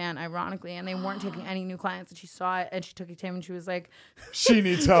was a fan, ironically, and they weren't taking any new clients. And she saw it, and she took it to him, and she was like, "She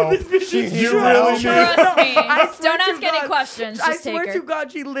needs help. She needs help. Trust me. Don't ask any questions. Just I swear take her. to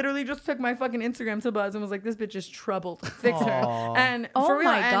God, she literally just took my fucking Instagram to Buzz and was like, "This bitch is troubled. Fix her." And for real,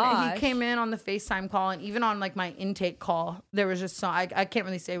 and he came in on the FaceTime call, and even on like my intake call, there was just I can't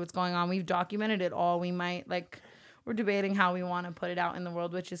really say what's going on. We've documented it all. We might like. We're debating how we want to put it out in the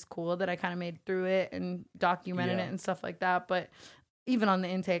world, which is cool that I kind of made through it and documented it and stuff like that. But even on the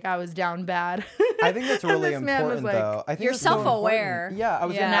intake, I was down bad. I think that's really important, though. I think you're self-aware. Yeah, I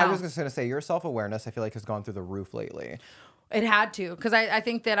was just gonna say your self-awareness, I feel like, has gone through the roof lately. It had to, because I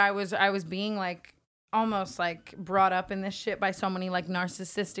think that I was being like, almost like brought up in this shit by so many like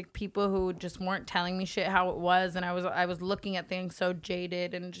narcissistic people who just weren't telling me shit how it was, and I was looking at things so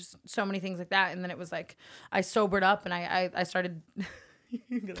jaded and just so many things like that, and then it was like I sobered up and I started.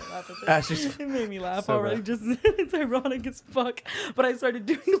 You're gonna laugh at this. It made me laugh already. Just it's ironic as fuck. But I started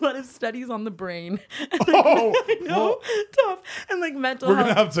doing a lot of studies on the brain. I know, tough and like mental. We're health.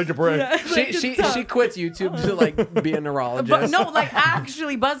 gonna have to take a break. Yeah, like, She quits YouTube to like be a neurologist. But no, like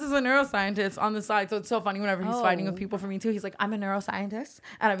actually, Buzz is a neuroscientist on the side, so it's so funny whenever he's fighting with people for me too. He's like, I'm a neuroscientist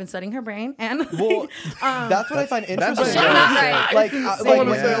and I've been studying her brain. And well, that's what I find interesting. That's not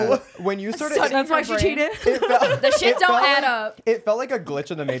right. Like when you started, that's why she cheated. The shit don't add up. It felt like a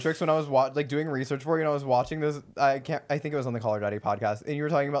glitch in the Matrix when I was doing research for you, and I was watching this. I think it was on the Caller Daddy podcast, and you were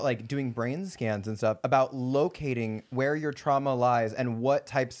talking about like doing brain scans and stuff about locating where your trauma lies and what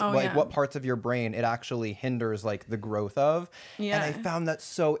types, what parts of your brain it actually hinders like the growth of. Yeah. And I found that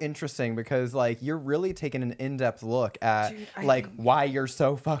so interesting because like you're really taking an in-depth look at why you're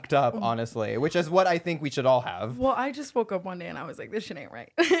so fucked up, honestly, which is what I think we should all have. Well, I just woke up one day and I was like, this shit ain't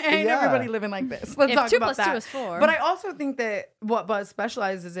right. Ain't everybody living like this. Let's talk about that. 2 + 2 is 4. But I also think that what Buzz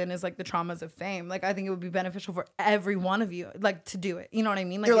specializes in is like the traumas of fame. Like I think it would be beneficial for every one of you, like to do it. You know what I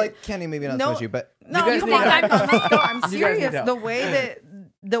mean? Like you're like Kenny, maybe not so much you, but no, come on, let's go. I'm serious.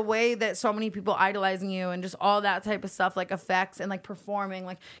 The way that so many people idolizing you and just all that type of stuff like affects and like performing,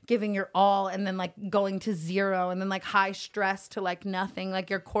 like giving your all and then like going to zero and then like high stress to like nothing, like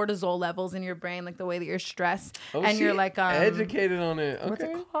your cortisol levels in your brain, like the way that you're stressed and you're like educated on it.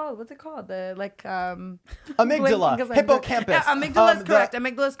 Okay. What's it called? The like amygdala, hippocampus. Yeah, amygdala is correct.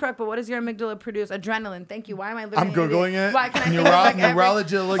 Amygdala is correct. But what does your amygdala produce? Adrenaline. Thank you. Why am I looking? I'm googling it. Why can I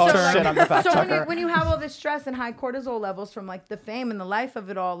neurological term. Shit, I'm the fact checker. When you have all this stress and high cortisol levels from like the fame and the life of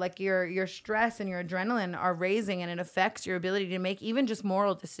it all, like your stress and your adrenaline are raising, and it affects your ability to make even just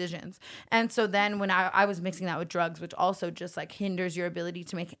moral decisions. And so then when I was mixing that with drugs, which also just like hinders your ability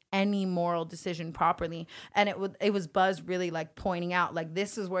to make any moral decision properly, and it was Buzz really like pointing out like,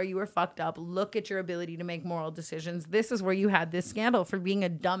 this is where you were fucked up. Look at your ability to make moral decisions. This is where you had this scandal for being a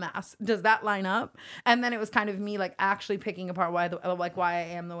dumbass. Does that line up? And then it was kind of me like actually picking apart why I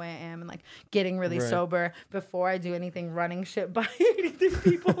am the way I am, and like getting really sober before I do anything, running shit by these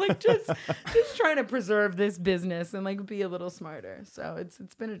people, like just trying to preserve this business and like be a little smarter. So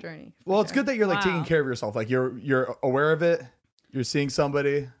it's been a journey. Well, it's good that you're like taking care of yourself. Like you're aware of it. You're seeing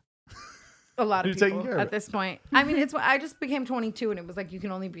somebody. A lot of people at this point. I mean, I just became 22, and it was like you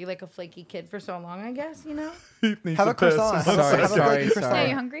can only be like a flaky kid for so long, I guess, you know? Have a croissant. Sorry. Yeah,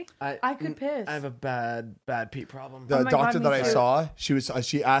 you hungry? I could piss. I have a bad pee problem. The doctor that I saw,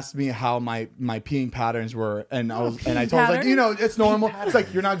 she asked me how my peeing patterns were, and I told her like, you know, it's normal. It's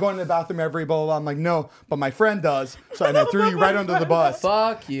like you're not going to the bathroom every blah, blah, blah. I'm like, no, but my friend does. So and I threw you right under the bus.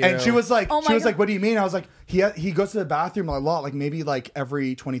 Fuck you. And she was like, like, what do you mean? I was like, he goes to the bathroom a lot, like maybe like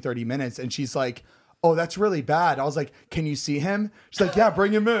every 20-30 minutes, and she's like, oh, that's really bad. I was like, can you see him? She's like, yeah,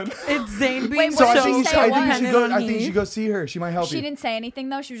 bring him in. It's Zane being Wait, what did she say? I think you should go see her. She might help you. She didn't say anything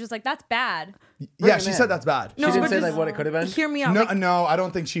though. She was just like, that's bad. Yeah, she said that's bad. She didn't say like what it could have been. Hear me out. No, I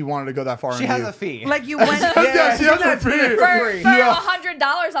don't think she wanted to go that far. She has a fee. Like you went. Yeah, she has a fee. For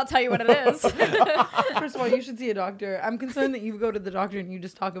 $100, I'll tell you what it is. First of all, you should see a doctor. I'm concerned that you go to the doctor and you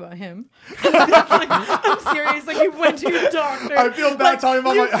just talk about him. I'm serious. Like you went to your doctor. I feel bad talking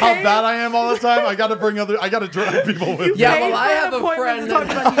about how bad I am all the time. I gotta drag people with me. Yeah, well, I have a friend.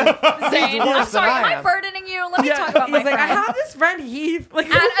 Zane, I'm sorry, am I burdening you? Let me talk about my friend. I have this friend Heath. Like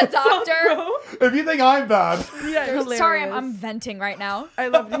and a doctor. If you think I'm bad. Yeah, sorry, I'm venting right now. I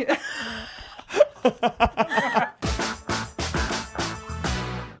love you.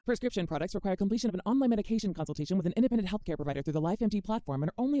 Prescription products require completion of an online medication consultation with an independent healthcare provider through the LifeMD platform and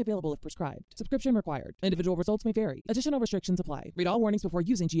are only available if prescribed. Subscription required. Individual results may vary. Additional restrictions apply. Read all warnings before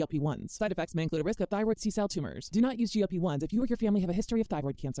using GLP-1s. Side effects may include a risk of thyroid C-cell tumors. Do not use GLP-1s if you or your family have a history of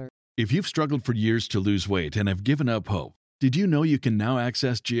thyroid cancer. If you've struggled for years to lose weight and have given up hope, did you know you can now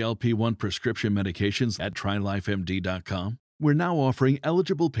access GLP-1 prescription medications at TryLifeMD.com? We're now offering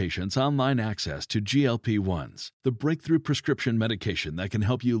eligible patients online access to GLP-1s, the breakthrough prescription medication that can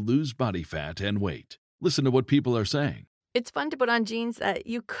help you lose body fat and weight. Listen to what people are saying. It's fun to put on jeans that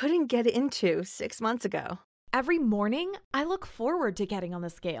you couldn't get into 6 months ago. Every morning, I look forward to getting on the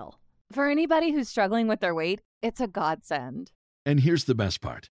scale. For anybody who's struggling with their weight, it's a godsend. And here's the best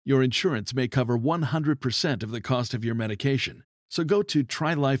part. Your insurance may cover 100% of the cost of your medication. So go to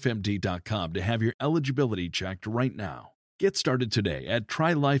TryLifeMD.com to have your eligibility checked right now. Get started today at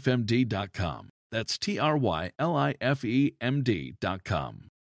TryLifeMD.com. That's TryLifeMD.com.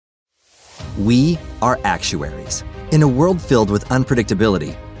 We are actuaries. In a world filled with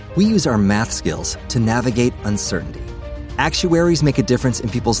unpredictability, We use our math skills to navigate uncertainty. Actuaries make a difference in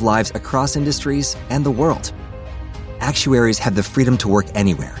people's lives across industries and the world. Actuaries have the freedom to work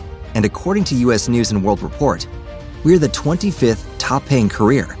anywhere, and according to U.S. News & World Report, we're the 25th top-paying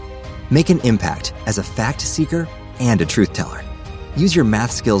career. Make an impact as a fact seeker and a truth teller. Use your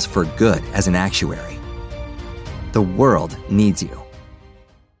math skills for good as an actuary. The world needs you.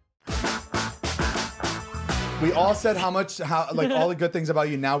 We all said how all the good things about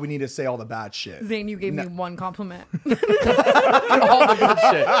you. Now we need to say all the bad shit. Zane, you gave me one compliment. All the good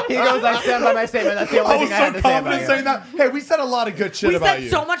shit. He goes, I stand by my statement. That's the only thing I had to say about you. Saying that. Hey, we said a lot of good shit We about said you.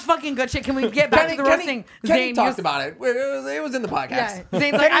 so much fucking good shit. Can we get back to the roasting? Kenny talked about it. It was in the podcast. Yeah.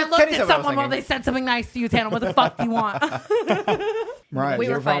 Zane's like, I looked at someone while they said something nice to you, Tana. What the fuck do you want? Right. We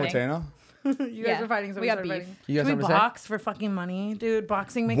you were ever fight with fighting. Tana? You guys were fighting, so we got started beef. fighting. You guys Should we have to say? box for fucking money, dude?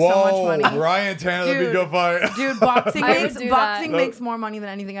 Boxing makes Whoa, so much money. Ryan Tana, let me go fight. Dude, boxing I would makes do boxing that. makes more money than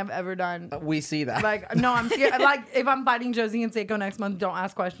anything I've ever done. We see that. Like, no, I'm serious. Like, if I'm fighting Josie and Seiko next month, don't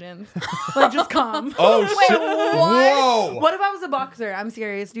ask questions. Like, just come. Oh shit! Whoa! What if I was a boxer? I'm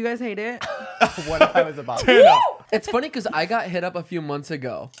serious. Do you guys hate it? What if I was about It's funny because I got hit up a few months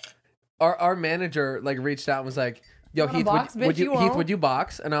ago. Our manager like reached out and was like, "Yo, Wanna Heath, box, would bitch? you You Heath, won't." would you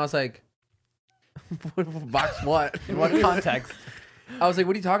box?" And I was like, "Box what? In what context? I was like,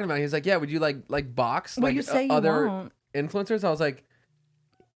 "What are you talking about?" He was like, "Yeah, would you like box Well, like you say you other won't. influencers?" I was like,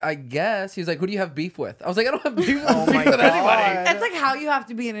 "I guess." He was like, "Who do you have beef with?" I was like, "I don't have beef, Oh my with anybody." God. It's like how you have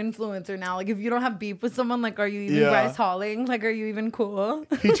to be an influencer now. Like, if you don't have beef with someone, like, are you even Yeah. Bryce Halling? Like, are you even cool?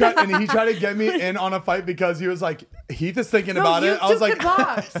 He tried to get me in on a fight because he was like, Heath is thinking about you it. I was two like, could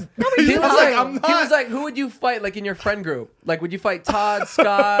box. He was like, I'm not. he was like, "Who would you fight like in your friend group? Like, would you fight Todd,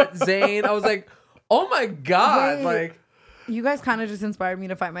 Scott, Zane?" I was like, "Oh my god!" Wait. Like, You guys kind of just inspired me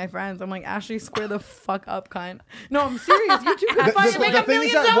to fight my friends. I'm like, Ashley, square the fuck up, kind. No, I'm serious. You two can fight. the Make $1 thing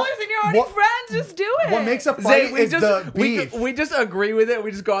is million that and you're already friends. Just do it. what makes a fight Zane, we is the just beef. we just agree with it.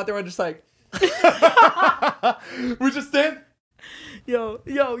 We just go out there and just like, We just stand yo,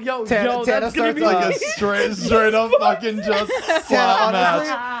 Tana that's gonna starts be like a straight up fucking just Tana, slap honestly,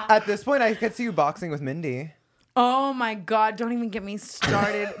 match. at this point, I could see you boxing with Mindy. Oh my god, don't even get me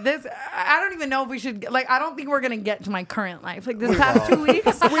started. I don't even know if we should, like, I don't think we're gonna get to my current life. Like, this past 2 weeks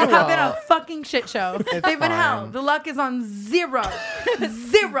have been a fucking shit show. They've been hell. The luck is on zero.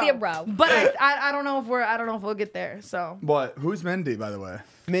 Zero. But I don't know if we'll get there. So What? Who's Mindy, by the way?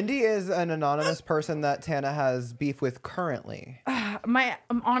 Mindy is an anonymous person that Tana has beef with currently.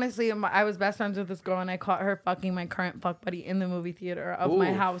 honestly, I was best friends with this girl, and I caught her fucking my current fuck buddy in the movie theater of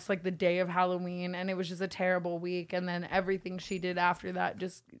my house, like the day of Halloween, and it was just a terrible week. And then everything she did after that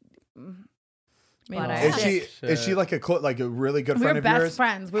just made But me I- Is she like a really good We friend were of best yours?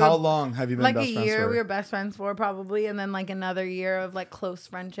 friends. How long have you been like best a friends year? for? We were best friends for probably, and then like another year of like close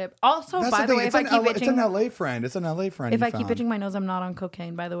friendship. Also, That's by the thing, way, it's if I an keep It's itching, an LA friend. It's an LA friend. if you I keep found. itching my nose, I'm not on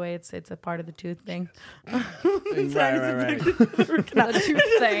cocaine. By the way, it's a part of the tooth thing. right. The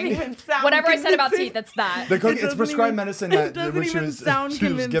tooth thing. Whatever I said about teeth, it's that. It's prescribed medicine that doesn't which she even was, sound she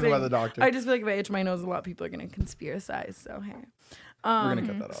was given by convincing. the doctor. I just feel like if I itch my nose, a lot of people are gonna conspiracize. So hey. We're gonna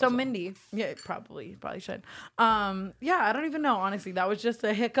cut that out. So Mindy, yeah, probably should. Yeah, I don't even know. Honestly, that was just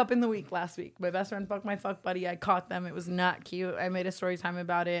a hiccup in the week last week. My best friend fucked my fuck buddy. I caught them. It was not cute. I made a story time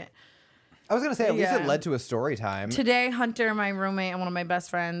about it. I was gonna say at least it Yeah. led to a story time. Today, Hunter, my roommate and one of my best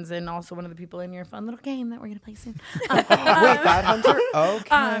friends, and also one of the people in your fun little game that we're gonna play soon. Wait, that Hunter?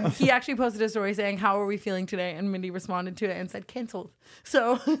 Okay. He actually posted a story saying, "How are we feeling today?" And Mindy responded to it and said, "Canceled."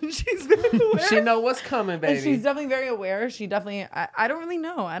 So she's very aware. She know what's coming, And baby. she's definitely very aware. She definitely. I don't really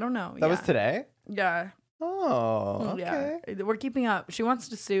know. I don't know. That was today? Yeah. Oh, okay. Yeah, we're keeping up. She wants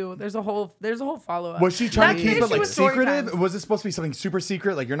to sue. There's a whole follow up. Was she trying to keep it like secretive? Was it supposed to be something super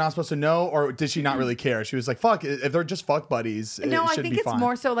secret, like you're not supposed to know, or did she not really care? She was like, "Fuck, if they're just fuck buddies, No, it I should think be it's fine."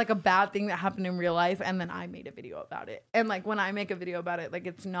 more so like a bad thing that happened in real life, and then I made a video about it. And like when I make a video about it, like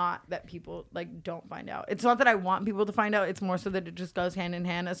it's not that people like don't find out. It's not that I want people to find out. It's more so that it just goes hand in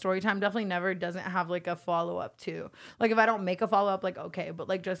hand. A story time definitely never doesn't have like a follow up too. Like if I don't make a follow up, like okay, but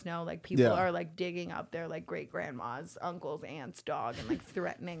like just know like people are like digging up their like great grandma's uncle's aunt's dog and like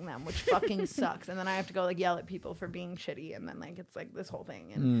threatening them, which fucking sucks. And then I have to go like yell at people for being shitty, and then like it's like this whole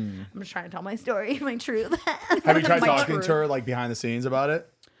thing. And I'm just trying to tell my story, my truth. Have you tried My talking truth. to her like behind the scenes about it?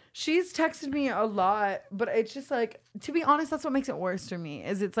 She's texted me a lot, but it's just like, to be honest, that's what makes it worse for me.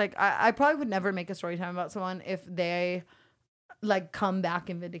 Is it's like I probably would never make a story time about someone if they like come back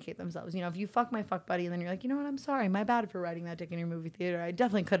and vindicate themselves. You know, if you fuck my fuck buddy and then you're like, you know what, I'm sorry, my bad for writing that dick in your movie theater. I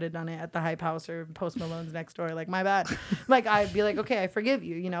definitely could have done it at the Hype House or Post Malone's next door. Like, my bad. Like, I'd be like, okay, I forgive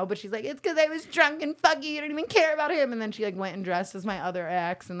you, you know. But she's like, it's because I was drunk and fucky. You don't even care about him. And then she like went and dressed as my other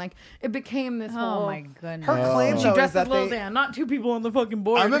ex, and like it became this whole. Oh my goodness. Her claim She though dressed is as that Lil they. Xan, not two people on the fucking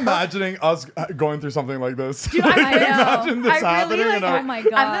board. I'm imagining us going through something like this. Dude, I know. Imagine this I really, happening. like, and I'm- Oh my I'm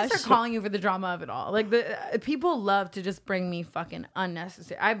gonna gosh. start calling you for the drama of it all. Like people love to just bring me fucking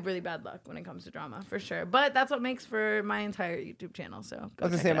unnecessary. I have really bad luck when it comes to drama, for sure. But that's what makes for my entire YouTube channel. So I go was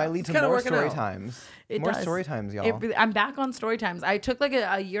gonna check say it it might out. lead to kinda more working story out. times. It More does. story times, y'all. It really, I'm back on story times. I took like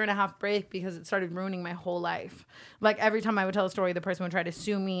a year and a half break because it started ruining my whole life. Like every time I would tell a story, the person would try to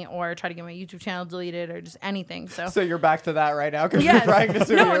sue me or try to get my YouTube channel deleted or just anything. So You're back to that right now because yes. you're trying to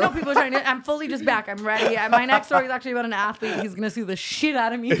sue no, you. no, people are trying to. I'm fully just back. I'm ready. My next story is actually about an athlete. He's gonna sue the shit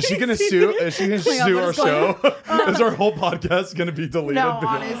out of me. Is she gonna sue? Is she gonna Oh my God, sue what our is going show? Is our whole podcast gonna be deleted? No,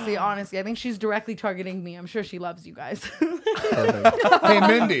 honestly, I think she's directly targeting me. I'm sure she loves you guys. Hey,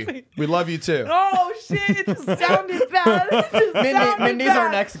 Mindy, we love you too. Oh shit! It just sounded bad. It just sounded Mindy's bad.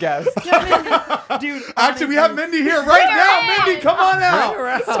 our next guest. Dude. Actually, we have Mindy here right now. Mindy, come on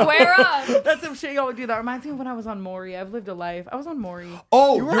out. Square up. That's some shit y'all would do. That reminds me of when I was on Maury. I've lived a life. I was on Maury.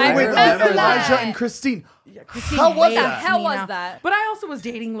 Oh, you were were I with remember Elijah that. and Christine. Yeah, Christine How was hates that? Hell me was now. that? But I also was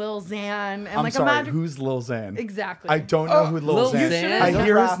dating Lil Xan, and I'm like sorry. imagine Who's Lil Xan? exactly. I don't know who Lil Lil Xan is. Xan? I He's a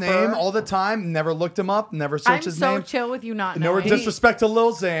hear his rapper. name all the time. Never looked him up. Never I'm searched his so name. chill with you not No knowing. disrespect to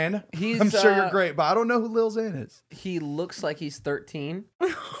Lil Xan. He's, I'm sure you're uh, great, but I don't know who Lil Xan is. He looks like he's 13.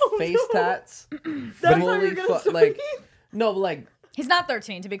 Oh, Face no. tats. That's how fully you're gonna say like me? no, like He's not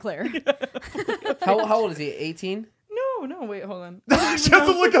 13, to be clear. how old is he? 18? No, wait, hold on. She has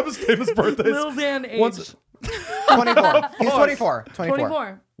to look up his famous birthdays. Lil Xan age. Once- 24. He's 24.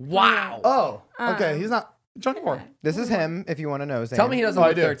 24. Wow. Oh, okay. He's not 24. This is him. If you want to know, Zane. Tell me he doesn't Oh, I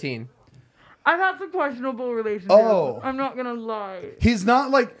look do. 13. I've had some questionable relationships. Oh. I'm not gonna lie. He's not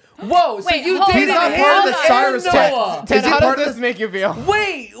like. Whoa, so Wait, you hold dated He's not him part of the and Cyrus Noah. family. Ted, Is he how part does of this make you feel?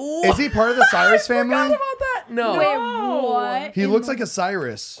 Wait, Is he part of the Cyrus family? Forgot about that. No. Wait, what? He looks like a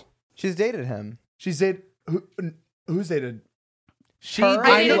Cyrus. She's dated him. She's dated. Who's dated? She Her?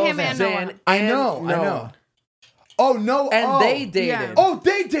 I dated dated him and Zan Noah. I and know. I Noah. know. Oh no! And oh. they dated. Yeah. Oh,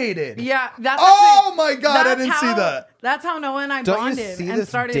 they dated. Yeah, that's Oh my God! I that's didn't see how- that. That's how Noah and I Don't you bonded see and this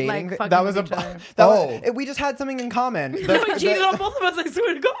started dating? like fucking that was with a. each other. That Oh. was, we just had something in common. We cheated on both of us. I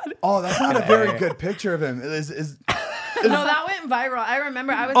swear to God. Oh, that's not a very good picture of him. Is No, that went viral. I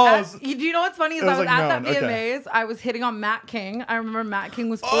remember I was Oh, at, it's- do you know what's funny is it was I was like at that known, VMAs. I was hitting on Matt King. I remember Matt King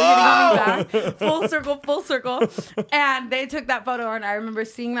was fully hitting on me back. Full circle. And they took that photo and I remember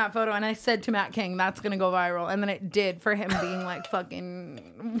seeing that photo and I said to Matt King, that's going to go viral. And then it did for him being like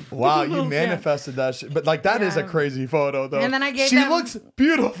fucking. wow? You Yeah. manifested that shit, but like that is a Yeah. crazy photo though. And then I gave She them- looks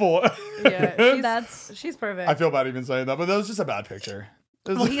beautiful. Yeah, she's perfect. I feel bad even saying that, but that was just a bad picture. It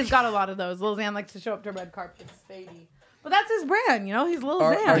was Well, like- he's got a lot of those. Lil Xan likes to show up to red carpets, baby. But that's his brand, you know? He's Lil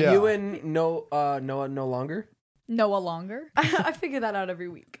Are Xan. Yeah. you and Noah no longer? Noah longer? I figure that out every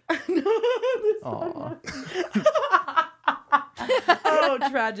week. Aw. Oh,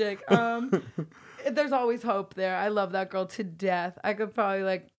 tragic. There's always hope there. I love that girl to death. I could probably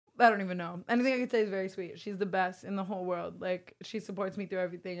I don't even know. Anything I could say is very sweet. She's the best in the whole world. Like, she supports me through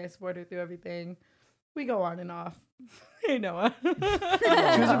everything. I support her through everything. We go on and off. Hey, Noah. She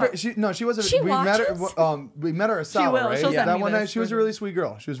was a very, she was a, She we met her watches? we met her at Sala, will. right? She'll send that me one this night she was a for really sweet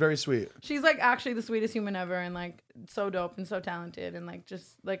girl. She was very sweet. She's like actually the sweetest human ever and like so dope and so talented and like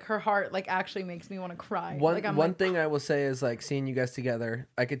just like her heart like actually makes me want to cry. One like, I'm one like, thing I will say is like seeing you guys together,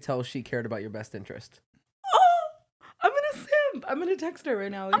 I could tell she cared about your best interest. I'm gonna simp. I'm gonna text her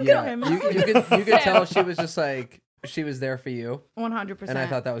right now. Yeah, you could tell she was just like she was there for you. 100%. And I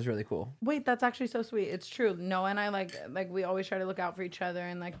thought that was really cool. Wait, that's actually so sweet. It's true. Noah and I like we always try to look out for each other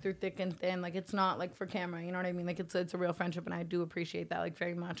and like through thick and thin. Like it's not like for camera, you know what I mean? Like it's a real friendship and I do appreciate that like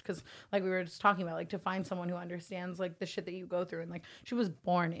very much because like we were just talking about like to find someone who understands like the shit that you go through and like she was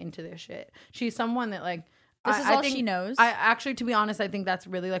born into this shit. She's someone that like This is I all think- she knows. I actually, to be honest, I think that's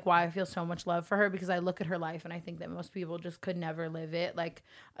really like why I feel so much love for her because I look at her life and I think that most people just could never live it. Like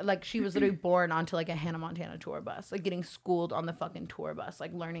she was literally born onto like a Hannah Montana tour bus, like getting schooled on the fucking tour bus,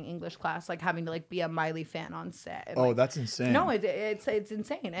 like learning English class, like having to like be a Miley fan on set. And, Oh, like, that's insane. no, it's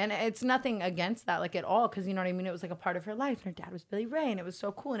insane, and it's nothing against that like at all because you know what I mean. It was like a part of her life. And her dad was Billy Ray, and it was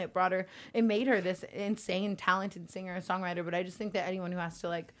so cool, and it made her this insane, talented singer and songwriter. But I just think that anyone who has to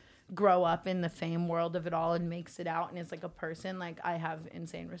like grow up in the fame world of it all and makes it out and is like a person like I have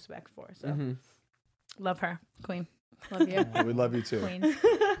insane respect for. So Love her, queen. Love you. We love you too. Queen.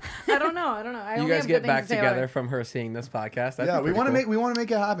 I don't know. I You guys get back together from her seeing this podcast. Yeah, we want to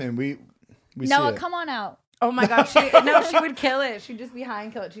make it happen. We Noah, see it. come on out. Oh my gosh, she would kill it. She'd just be high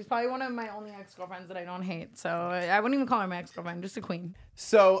and kill it. She's probably one of my only ex-girlfriends that I don't hate. So I wouldn't even call her my ex-girlfriend, just a queen.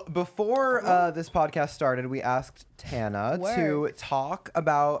 So before this podcast started, we asked Tana to talk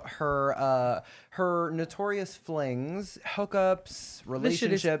about her notorious flings, hookups,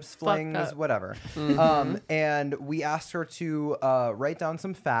 relationships, flings, whatever. And we asked her to write down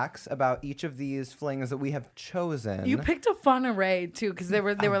some facts about each of these flings that we have chosen. You picked a fun array too, because they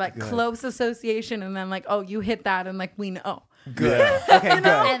were like close association, and then like, oh, you hit that, and like we know. Good. Okay, good.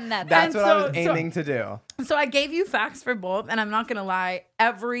 And That's what I was aiming to do. So I gave you facts for both, and I'm not gonna lie,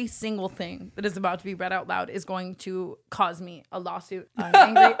 every single thing that is about to be read out loud is going to cause me a lawsuit,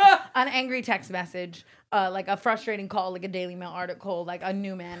 an angry text message, like a frustrating call, like a Daily Mail article, like a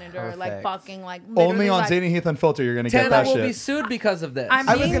new manager, like fucking like only on like, Zane and Heath Unfiltered you're gonna get Tana that will shit. be sued because of this. I'm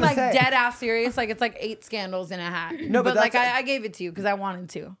being like dead ass serious, like it's like 8 scandals in a hat. No, but like I gave it to you because I wanted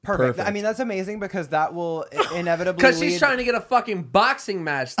to. Perfect. I mean, that's amazing because that will inevitably because she's trying to get a fucking boxing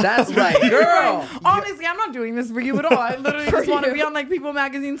match. That's right, girl. Honestly, I'm not doing this for you at all. I literally just want to be on like People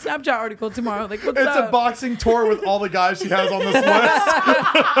Magazine Snapchat article tomorrow. Like, what's up? It's a boxing tour with all the guys she has on this list.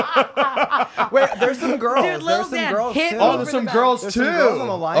 Wait, there's some girls. Dude, there's some girls too. Oh, there's some girls There's too. some girls on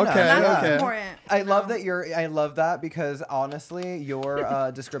the lineup. Okay, That's okay. important. I love that I love that because honestly,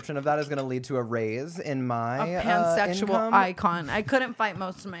 your description of that is going to lead to a raise in my A pansexual income. icon. I couldn't fight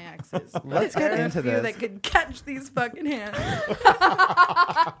most of my exes. Let's get There are into a few this. that could catch these fucking hands.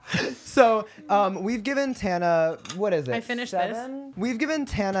 So, we've given Tana, what is it? I finished 7? We've given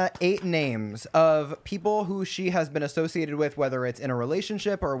Tana 8 names of people who she has been associated with, whether it's in a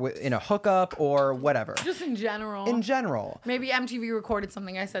relationship or in a hookup or whatever. Just in general. In general. Maybe MTV recorded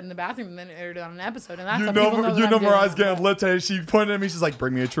something I said in the bathroom and then it aired it on an episode. And that's You how people know that I'm doing Mariah's it. getting lit today. She pointed at me. She's like,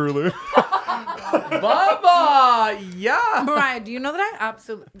 "Bring me a Truly." Baba, yeah. Mariah, do you know that I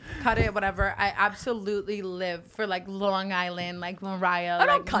absolutely cut it, whatever? I absolutely live for like Long Island, like Mariah. I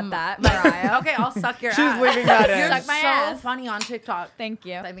don't like, cut that. Mariah. Okay, I'll suck your ass. She's leaving that in. You're Suck my so ass. funny on TikTok. Thank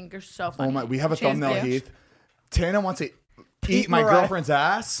you. I think you're so funny. Oh my, we have a Cheers, thumbnail, bitch. Heath. Tana wants to eat my Mariah. girlfriend's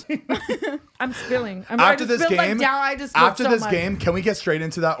ass. I'm spilling. I After just this spilled, game, like, down. I just spilled after so this much. game, can we get straight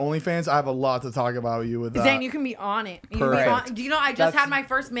into that OnlyFans? I have a lot to talk about you with that. Zane, you can be on it. You can be Perfect. on, do you know I just had my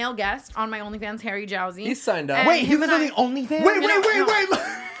first male guest on my OnlyFans, Harry Jowsey. He signed up. And Wait, he him was and on the OnlyFans? Wait.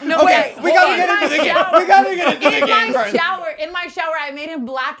 No, Okay, wait, we gotta in get my into the game. shower- We gotta get into the in game my first. in my shower, I made him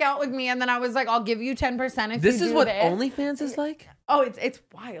black out with me, and then I was like, "I'll give you 10% if This you is do what this." OnlyFans is like? Oh, it's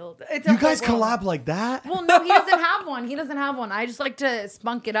wild. It's You a guys whole world. collab like that? Well, no, he doesn't have one. He doesn't have one. I just like to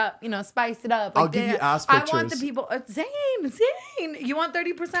spunk it up, spice it up. I'll Like, give you ass I want the pictures. people. Zane, you want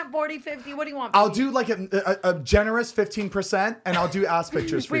 30%, 40, 50? What do you want? I'll baby? do like a generous 15%, and I'll do ass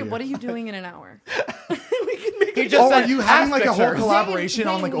pictures for Wait, you. what are you doing in an hour? He just Oh, said are you having like a whole pictures. collaboration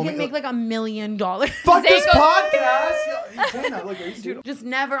on like we can Only? make like $1 million. Fuck this Zane goes- podcast! Tana, look, are you serious? Just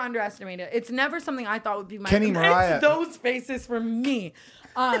never underestimate it. It's never something I thought would be my. Kenny It's Mariah. those faces for me.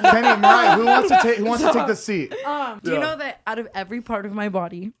 Kenny, Mariah, who wants to take the seat? Do you know that out of every part of my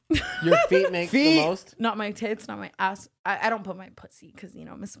body, Your feet make the most? not my tits, not my ass, I don't put my pussy because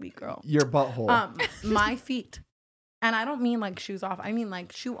I'm a sweet girl. Your butthole. My feet. And I don't mean like shoes off. I mean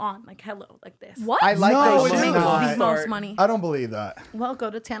like shoe on, like hello, like this. What? I like No, that it shit. is Makes not. the most money. I don't believe that. Well,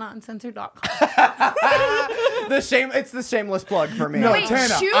 go to TanaUncensored.com. It's the shameless plug for me. No, Wait,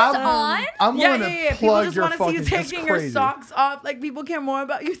 Tana, shoes I'm- on? I'm Yeah, willing yeah. to People plug just your want to see you fucking. That's taking your crazy. socks off. Like people care more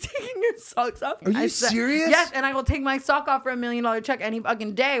about you taking your socks off. Are you serious? Yes, and I will take my sock off for $1 million check any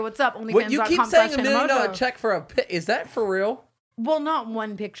fucking day. What's up? OnlyFans.com. What, you keep saying $1 million /Hanamoto. check for a pit. Is that for real? Well, not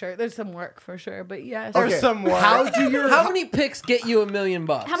one picture. There's some work for sure, but yes. There's some work. How do your How many pics get you $1 million?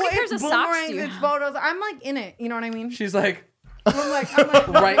 How many Well, pairs it's of socks do boomerangs, you it's have? photos. I'm like in it. You know what I mean? She's like, I'm like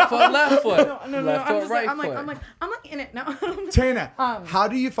right foot, left foot. No. Left I'm foot, just right like, foot. I'm like in it. No. Tana? How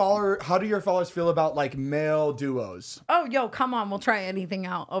do your followers feel about like male duos? Oh, yo, come on. We'll try anything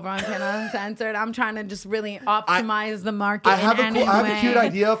out over on Tana Uncensored. I'm trying to just really optimize the market. I have in a any cute way.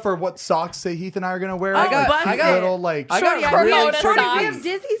 idea for what socks say Heath and I are gonna wear. I got little like I got Shorty, really Shorty, we we have have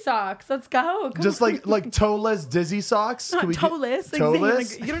Dizzy socks. Let's go. Come just on. like toeless Dizzy socks. Not Can we get- toeless. Like, Zane,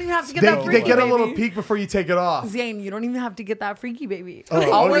 toeless? like, you don't even have to get They, that freaky, they get a little baby. peek before you take it off. Zane, you don't even have to get that freaky, baby. Oh,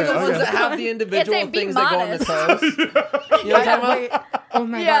 I'll wear okay, the ones okay. that have the individual It's a be things that go on the modest. toes. You know what I'm talking about? Oh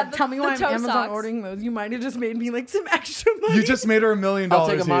my Yeah, god! the- Tell me the why I'm toe Amazon socks. ordering those. You might have just made me like some extra money. You just made her $1 million. I'll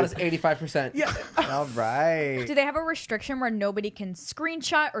take a Heath. modest 85%. Yeah. All right. Do they have a restriction where nobody can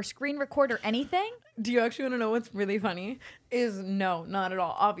screenshot or screen record or anything? Do you actually want to know what's really funny? is no, not at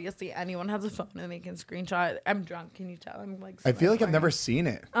all. Obviously, anyone has a phone and they can screenshot. I'm drunk. Can you tell? I'm like. I feel like I've never seen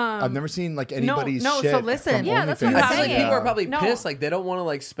it. I've never seen like anybody's no, shit. so listen. From Yeah, that's OnlyFans. what I'm I feel like saying. people are probably No. pissed. Like they don't want to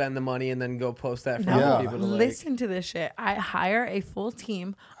like spend the money and then go post that for No, other people to like. listen to this shit. I hire a full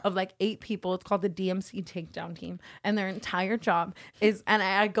team of like 8 people. It's called the DMC Takedown Team, and their entire job is. And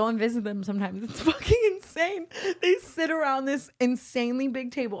I go and visit them sometimes. It's fucking insane. They sit around this insanely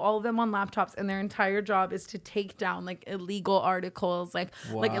big table, all of them on laptops, and their entire job is to take down like illegal articles, like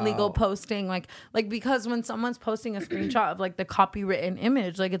illegal posting, like because when someone's posting a screenshot of like the copywritten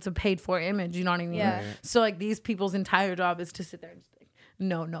image, like it's a paid for image. You know what I mean? Yeah. Right. So like these people's entire job is to sit there and just like,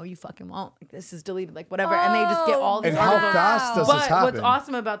 no, you fucking won't. Like this is deleted, like whatever, and they just get all these. And how fast does this But happen? what's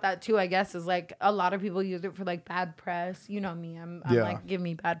awesome about that too, I guess, is like a lot of people use it for like bad press. You know me, I'm like, give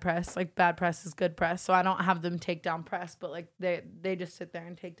me bad press. Like bad press is good press. So I don't have them take down press, but like they just sit there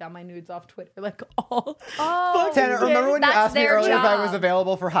and take down my nudes off Twitter, like all. Tanner, remember when you That's asked me their earlier if I job. was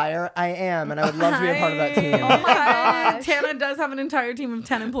available for hire? I am, and I would love to be a part of that team. Oh my gosh. Tana does have an entire team of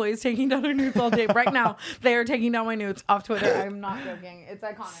 10 employees taking down her nudes all day. Right now, they are taking down my nudes off Twitter. I'm not joking. It's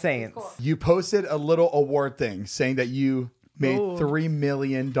iconic. Saints. It's cool. You posted a little award thing saying that you made $3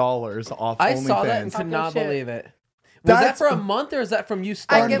 million off I saw that and OnlyFans. could not shit. believe it. Was that That's for a month or is that from you I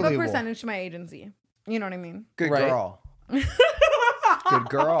starting? give a Unbelievable. percentage to my agency. You know what I mean? Good Right. girl. Good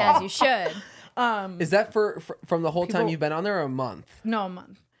girl. As you should. Is that for from the whole time People- you've been on there or a month? No, a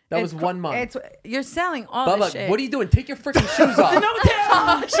month. That was 1 month. You're selling all this Bubba, shit. what are you doing? Take your freaking shoes off. No,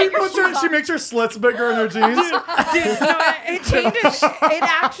 Tana. She makes her slits bigger in her jeans. Dude, no, it changes. It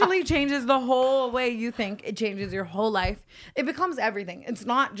actually changes the whole way you think. It changes your whole life. It becomes everything. It's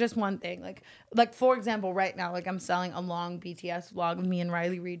not just one thing. Like for example, right now, like I'm selling a long BTS vlog of me and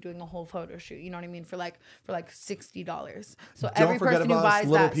Riley Reid doing a whole photo shoot. You know what I mean? For like $60. So Don't every forget person who about us buys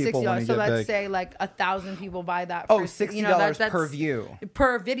little that people when $60. you So get let's big. say like 1,000 people buy that. Oh, for, $60 that's per view.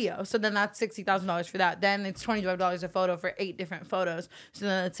 per video. So then that's $60,000 for that. Then it's $25 a photo for 8 different photos. So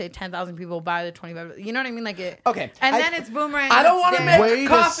then let's say 10,000 people buy the 25. You know what I mean? Like it. Okay. And then it's boomerang. I don't want to make Wait a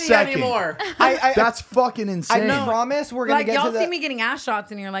coffee second. anymore. That's fucking insane. I promise we're gonna Like get y'all to the. see me getting ass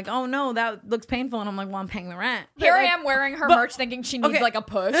shots and you're like, oh no, that looks painful. And I'm like, well, I'm paying the rent. Here But, I like, am wearing her but- merch thinking she needs okay. like a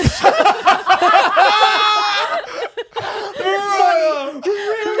push.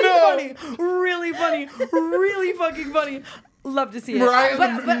 Really funny. Really fucking funny. Love to see it. Mariah,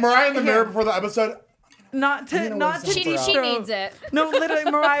 But Mariah in the here, mirror before the episode. Not to she needs it. No, literally,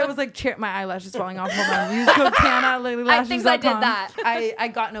 Mariah was like, my eyelashes falling off. Hold on. Use code Tana. I think I did that. I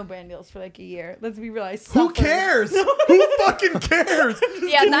got no brand deals for like a year. Let's be real. Who cares? Who fucking cares?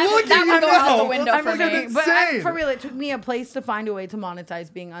 Yeah, that would go out the window I'm for just me. joking, but insane. for real, it took me a place to find a way to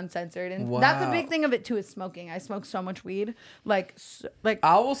monetize being uncensored, and that's a Wow. big thing of it too. Is smoking. I smoke so much weed, like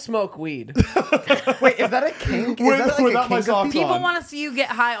I will smoke weed. Wait, is that a kink? Is that like a without my kink of socks people on. want to see you get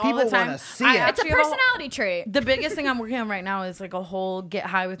high all People the time. wanna see I it. It's a actually have personality trait. The biggest thing I'm working on right now is like a whole get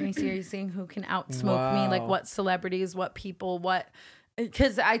high with me series, seeing who can outsmoke me, like Wow. what celebrities, what people, what.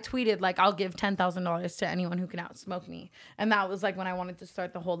 Because I tweeted like I'll give $10,000 to anyone who can outsmoke me, and that was like when I wanted to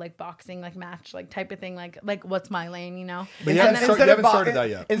start the whole like boxing like match like type of thing, like what's my lane, you know? But you And haven't then- started that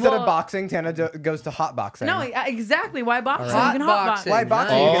yet. Instead Well- of boxing, Tana goes to hot boxing. No, yeah, exactly. Why boxing? Hot You can hot box. boxing. Why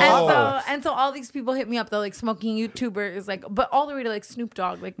boxing? Oh. You can hot And box. so all these people hit me up. They're like smoking YouTubers, like, but all the way to like Snoop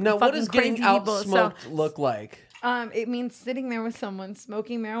Dogg, like Now, what fucking does getting crazy people. outsmoked look like? It means sitting there with someone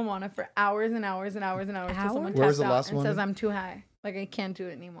smoking marijuana for hours and hours and hours and hours till someone Where was taps the out last and one? says I'm too high, like I can't do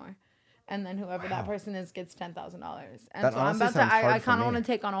it anymore. And then whoever that person is gets $10,000. And That so I'm honestly about to. sounds hard I for kind of me. want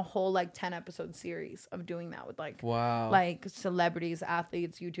to take on a whole like 10-episode series of doing that with like Wow. like celebrities,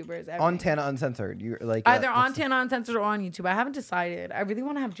 athletes, YouTubers, everything. On Tana Uncensored. You're like Either on Tana Uncensored or on YouTube. I haven't decided. I really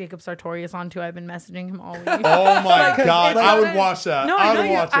want to have Jacob Sartorius on too. I've been messaging him all week. Oh my Like, god, it's I would either- watch that. No, I I know would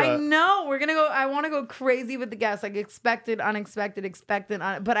you. watch I that. know we're gonna go. I want to go crazy with the guests, like expected, unexpected,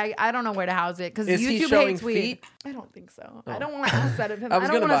 but I don't know where to house it because Is he YouTube showing hates weed. feet? I don't think so. I don't want to ask that of him. I I, was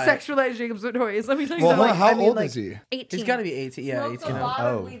don't gonna want to buy it. sexualize Jacob Sartorius. Let me tell you Well, something. how old is he? 18. He's got to be 18. Yeah, Smokes 18. a lot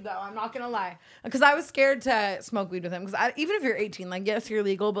Oh. of weed though. I'm not gonna lie, because I was scared to smoke weed with him. Because even if you're 18, like yes, you're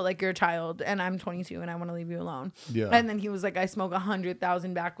legal, but like you're a child, and I'm 22, and I want to leave you alone. Yeah. And then he was like, I smoke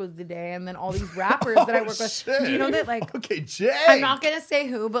 100,000 backwoods a day, and then all these rappers that I work with. shit. Do you know that like? Okay, Jay. I'm not gonna say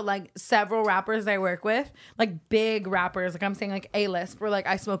who, but like several rappers I work with, like big rappers, like I'm saying like A-list, where like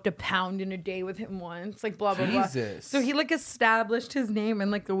I smoked a pound in a day with him once, like blah blah blah. Jesus. So he like established his name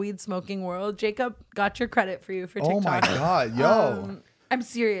in like the weed smoking world. Jacob, got your credit for you for TikTok. Oh my god, yo. I'm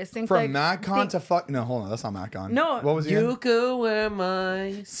serious. Think From like, MacCon think- to fuck. No, hold on, that's not MacCon. No. What was he? You in? could wear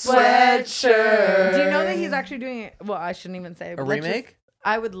my Sweatshirt. sweatshirt. Do you know that he's actually doing it? Well, I shouldn't even say. A but let's remake?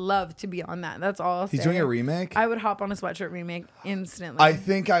 I would love to be on that. That's all I'll say. He's doing a remake? I would hop on a Sweatshirt remake instantly. I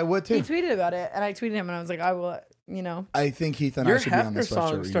think I would too. He tweeted about it, and I tweeted him, and I was like, I will, I think Heath and Your I should be on the Hefner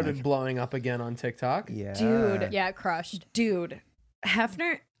song Sweatshirt started remake. blowing up again on TikTok. Yeah. Dude. Yeah, it crushed. Dude,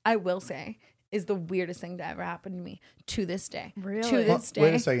 Hefner, I will say, is the weirdest thing to ever happen to me to this day. Really? To this day.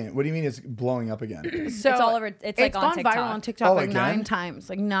 Wait a second. What do you mean it's blowing up again? So It's all over. It's like on gone TikTok. viral on TikTok Oh, like again? 9 times.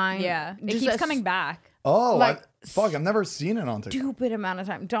 Like 9. Yeah, it Just keeps a coming back. Oh, Like, fuck! I've never seen it on TikTok. Stupid amount of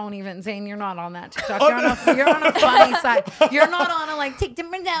time. Don't even, Zane, you're not on that TikTok. You're on a funny side. You're not on a like take the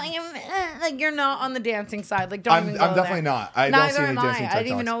medallion. Like you're not on the dancing side. Like don't even go I'm definitely there. not. I Neither don't see any am dancing I didn't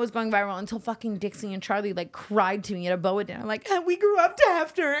even TikToks. know it was going viral until fucking Dixie and Charlie like cried to me at a boa dinner. Like we grew up to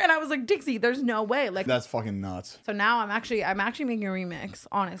Hefner, and I was like, Dixie, there's no way. Like That's fucking nuts. so now I'm actually making a remix.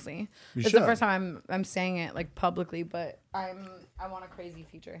 Honestly, You it's should. the first time I'm saying it like publicly, but I want a crazy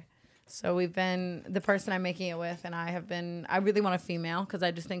feature. So we've been the person I'm making it with, and I really want a female because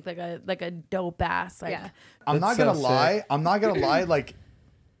I just think like a dope ass. Like, I'm not That's gonna so lie. sick. I'm not gonna lie. Like,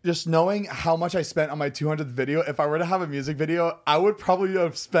 just knowing how much I spent on my 200th video, if I were to have a music video, I would probably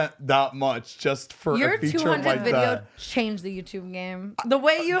have spent that much just for your a feature 200 like video that. changed the YouTube game. The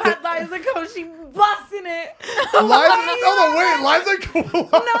way you had Liza Koshy busting it. Liza cool. No,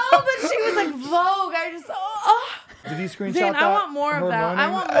 but she was like Vogue. I just Did you screenshot Zane, that? I want more of her that. I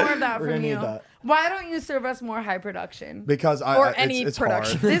moaning? want more of that We're from gonna you. need that. Why don't you serve us more high production? Because it's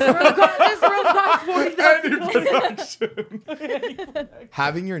production. hard. This room costs $40,000.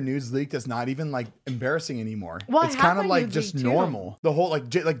 Having your nudes leaked is not even like embarrassing anymore. Well, I it's have kind of my like nudes just leaked, too. normal. The whole like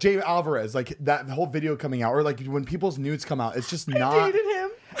Jay Alvarez, like that whole video coming out, or like when people's nudes come out, it's just not. Dated him.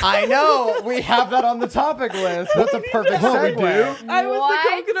 I know. We have that on the topic list. That's a perfect Oh, we segue. do? I was What? the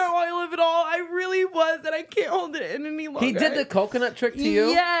coconut oil of it all. I really was, and I can't hold it in any longer. He did the coconut trick to you?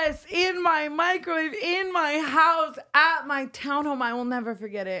 Yes, in my microwave, in my house, at my townhome. I will never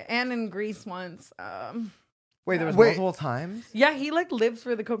forget it. And in Greece once. Wait, there was Wait. multiple times? Yeah, he like lives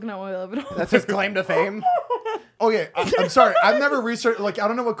for the coconut oil of it all. That's his claim to fame? Okay, I'm sorry. I've never researched. Like, I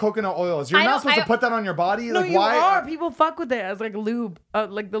don't know what coconut oil is. You're I not don't- supposed to I- put that on your body. No, Like, you why? are. People fuck with it as like lube,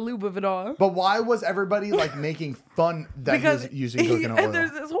 like the lube of it all. But why was everybody like making fun that Because he was using coconut oil? and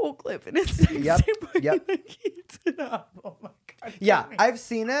there's this whole clip, and it's the Yep, same way yep. he, like, heats it up. Oh my god. Yeah, I've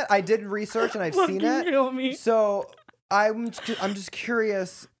seen it. I did research and I've seen Fucking it. kill me. So I'm just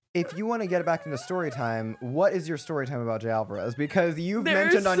curious. If you want to get back into story time, what is your story time about Jay Alvarez? Because you've There's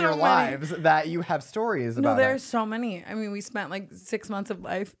mentioned on so your many. lives that you have stories No, about there's it. so many. I mean, we spent like 6 months of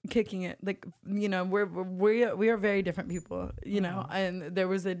life kicking it. Like, we are very different people, know. And there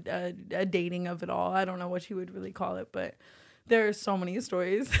was a dating of it all. I don't know what you would really call it, but there are so many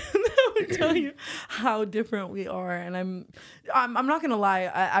stories that would tell you how different we are. And I'm not gonna lie.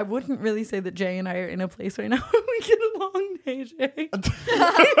 I wouldn't really say that Jay and I are in a place right now where we get along. Hey, Jay.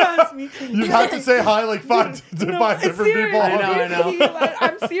 He asked me. You have to say hi like five different people. I know.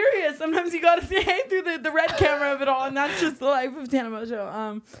 I'm serious. Sometimes you gotta say hey through the red camera of it all, and that's just the life of Tanamo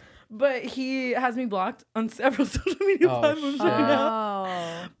Show. But he has me blocked on several social media platforms right now.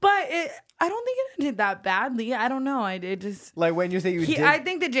 Oh. But I don't think it ended that badly. I don't know. It just Like when you say you did. I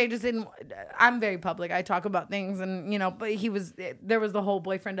think that Jay just didn't. I'm very public. I talk about things, and but there was the whole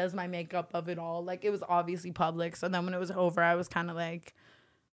boyfriend does my makeup of it all. Like it was obviously public. So then when it was over, I was kind of like,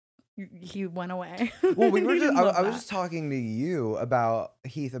 he went away. Well, we were He just, didn't I love was that. just talking to you about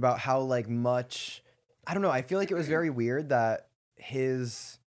Heath about how like much I don't know. I feel like it was very weird that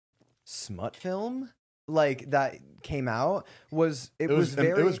his smut film like that came out was It was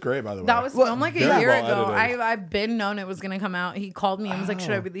very great, by the way. That was filmed like a very year well ago. edited. I've been known it was gonna come out. He called me and was like,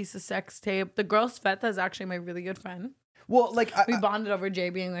 "Should I Oh. release a sex tape?" The girl Sveta is actually my really good friend. well like We bonded over Jay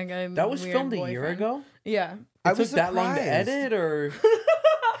being like a That was weird filmed a year boyfriend. ago? Yeah. I It was took that long to surprised. edit, or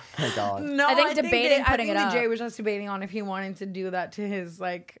Oh my god. No, I think debating putting it that up. Jay was just debating on if he wanted to do that to his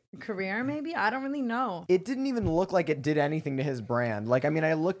like career. Maybe I don't really know. It didn't even look like it did anything to his brand. Like I mean,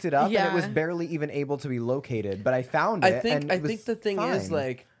 I looked it up and it was Yeah. barely even able to be located. But I found it. and I it was think the thing is fine.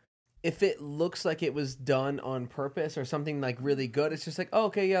 like, if it looks like it was done on purpose or something like really good, it's just like, oh,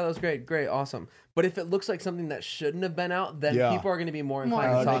 okay, yeah, that was great, awesome. But if it looks like something that shouldn't have been out, then Yeah. people are going to be more More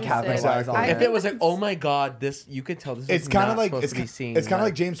inclined to they talk capitalize about it. on I it. If it was like, oh my god, this you could tell this It's is kind not of like supposed it's to be seen. kind of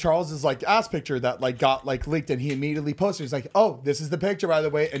like James Charles's like ass picture that like got like leaked, and he immediately posted. He's like, "Oh, this is the picture, by the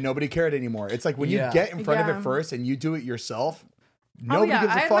way," and nobody cared anymore. It's like when Yeah. you get in front of Yeah. it first and you do it yourself. Nobody gives a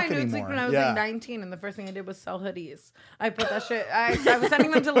I had fuck my nudes anymore. when I was like 19, and the first thing I did was sell hoodies. I put that shit. I was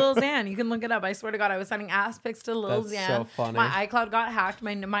sending them to Lil Xan. You can look it up. I swear to God, I was sending ass pics to Lil That's Xan. so funny. My iCloud got hacked.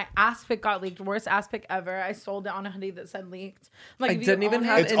 My ass pic got leaked. Worst ass pic ever. I sold it on a hoodie that said leaked. Like I if you didn't even own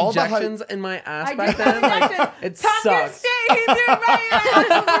have it- injections in my ass I back did then. Like, injections. it Tucker sucks. State, he threw right in my ass.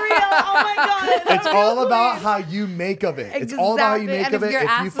 It's real. Oh my God. It's all about how you make of it. It's all about how you make And of it. your If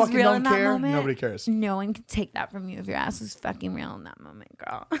ass you is fucking real don't in that care, moment, nobody cares. No one can take that from you if your ass is fucking real in that moment,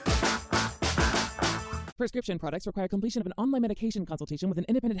 girl. Prescription products require completion of an online medication consultation with an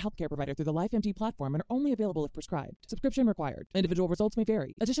independent healthcare provider through the LifeMD platform and are only available if prescribed. Subscription required. Individual results may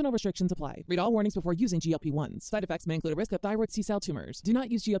vary. Additional restrictions apply. Read all warnings before using GLP-1s. Side effects may include a risk of thyroid C-cell tumors. Do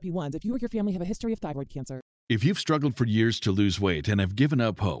not use GLP-1s if you or your family have a history of thyroid cancer. If you've struggled for years to lose weight and have given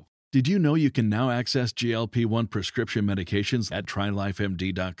up hope, did you know you can now access GLP-1 prescription medications at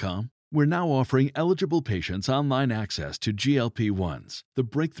TryLifeMD.com? We're now offering eligible patients online access to GLP-1s, the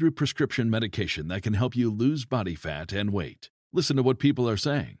breakthrough prescription medication that can help you lose body fat and weight. Listen to what people are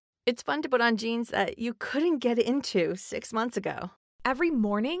saying. It's fun to put on jeans that you couldn't get into 6 months ago. Every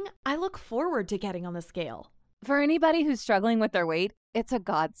morning, I look forward to getting on the scale. For anybody who's struggling with their weight, it's a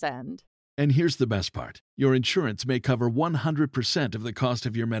godsend. And here's the best part. Your insurance may cover 100% of the cost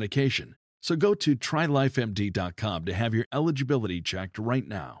of your medication. So go to TryLifeMD.com to have your eligibility checked right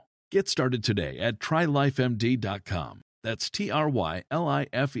now. Get started today at TryLifeMD.com. That's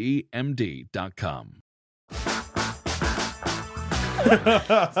TryLifeMD.com.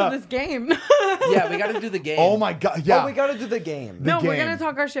 So this game. Yeah, we got to do the game. Oh my God. Yeah. Oh, we got to do the game. No, we're game. gonna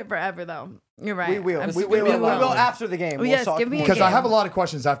talk our shit forever though. You're right. We will. I'm We super will willing. after the game. Oh, yes, talk give me a more. Because I game. have a lot of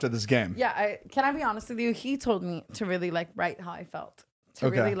questions after this game. Yeah, can I be honest with you? He told me to really like write how I felt. To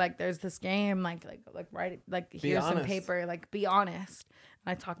Okay. really like, there's this game, like write it, like here's some honest. paper, like be honest.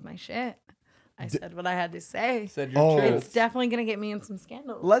 And I talked my shit. I said what I had to say. Said your Oh. truth. It's definitely gonna get me in some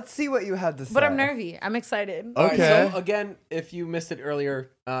scandals. Let's see what you had to say. But I'm nervy. I'm excited. All right, Okay. so again, if you missed it earlier,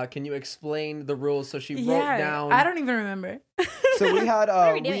 can you explain the rules? So she wrote Yeah, down. I don't even remember. So we had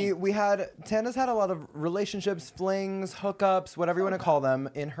are we doing? we had Tana's had a lot of relationships, flings, hookups, whatever you want to call them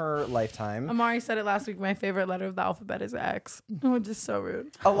in her lifetime. Amari said it last week. My favorite letter of the alphabet is X. Oh, it's just so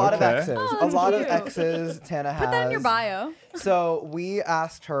rude. A lot of Okay. exes. Oh, a that's lot of cute. exes Tana has. Put that in your bio. So we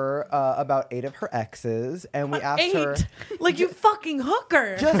asked her about 8 of her exes, and we asked her 8. Like you fucking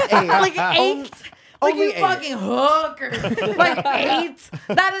hooker. just 8. Like 8. Like only you 8. fucking hooker. Like 8.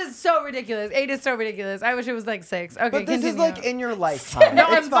 That is so ridiculous. 8 is so ridiculous. I wish it was like 6. Okay, But this is continue. like in your lifetime. No,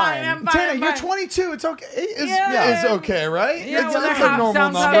 it's I'm fine. I'm fine. Tana, I'm you're fine. 22. It's okay. Yeah. It's okay, right? Yeah, it's when they're it's a half normal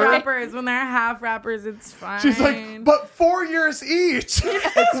sounds number. rappers, when they're half rappers, it's fine. She's like, but 4 years each.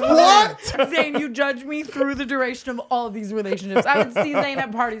 What? Zane, you judge me through the duration of all of these relationships. I would see Zane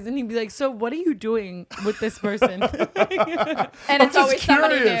at parties and he'd be like, so what are you doing with this person? And it's always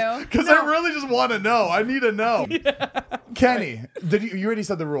somebody new. Because I really just want to know. I need to know. Kenny, did you already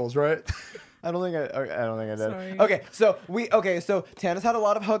said the rules, right? I don't think I did. Sorry. Okay, so Tana's had a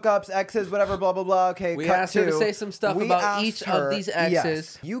lot of hookups, exes, whatever, blah blah blah. Okay, We cut asked her to to- say some stuff we about asked each of her- these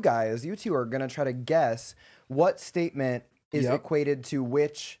exes. Yes, you two are gonna try to guess what statement is Yep. equated to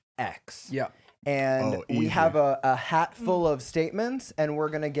which ex. Yeah. And Oh, we easy. have a hat full of statements, and we're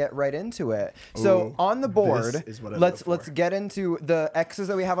gonna get right into it. So Ooh, on the board, this is what I let's live for. get into the exes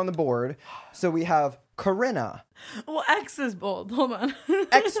that we have on the board. So we have Corinna, Well, X is bold. Hold on.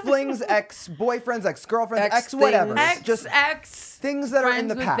 ex flings, ex boyfriends, ex girlfriends, Ex ex whatever. things. Just X things that are in friends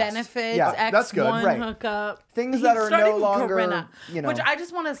the with past. benefits. Yeah, X that's good. one Right. hookup. Things He that are started no with longer, Corinna, you know. Which I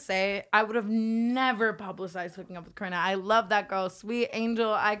just want to say, I would have never publicized hooking up with Corinna. I love that girl, sweet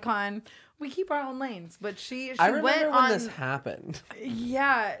angel icon. We keep our own lanes, but she I went remember when on. this happened.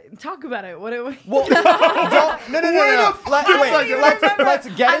 Yeah, talk about it. What it was. Well, no. Let's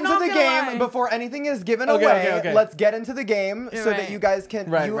get I'm into not the gonna game lie. before anything is given Okay, away. okay. Let's get into the game You're so right. that you guys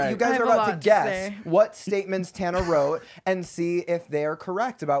can. Right, you right. guys I have are a about to lot to guess say. what statements Tana wrote and see if they are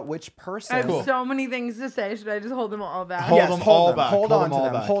correct about which person. I have so many things to say. Should I just hold them all back? Hold Yes, them all hold back. Hold Hold on them to all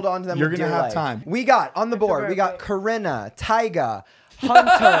them. back. Hold on to them. You're with gonna dear have life. time. We got on the board. We got wait. Corinna, Tyga,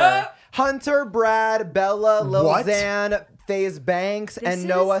 Hunter, Brad, Bella, Lil What? Xan, FaZe Banks, and is-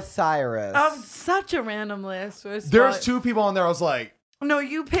 Noah Cyrus. Such a random list. First of There's all. 2 people on there. I was like, No,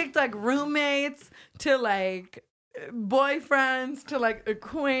 you picked like roommates to like boyfriends to like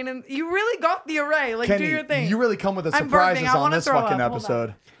acquaintance. You really got the array. Like, Kenny, do your thing. you really come with the I'm surprises burping. I on wanna this throw fucking up. Hold on.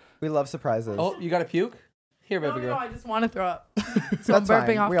 episode. We love surprises. Oh, you got to puke? Here, No, baby no, girl. I just want to throw up. So I'm That's burping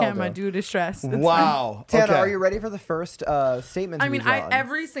fine. off We all camera do. due to stress. It's Wow. Tana, Okay. are you ready for the first statement? fine. I to mean, be drawn?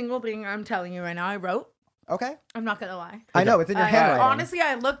 every single thing I'm telling you right now, I wrote. Okay. I'm not gonna lie. I know it's in your handwriting. Honestly,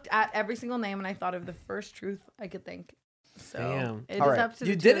 I looked at every single name and I thought of the first truth I could think. So Damn. it is All right. up to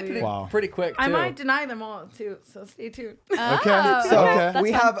You the did two it of pretty, you. Wow. pretty quick, too. I might deny them all too, so stay tuned. Okay. So Okay.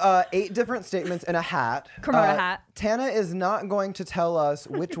 we have 8 different statements in a hat. Cremota hat. Tana is not going to tell us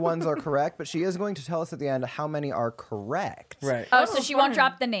which ones are correct, but she is going to tell us at the end how many are correct. Right. Oh, so she won't fun.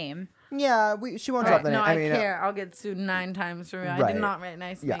 drop the name. Yeah, she won't drop the name. No, I mean, care. I'll get sued 9 times for me. I Right. did not write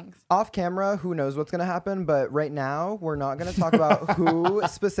nice Yeah. things. Off camera, who knows what's going to happen, but right now we're not going to talk about who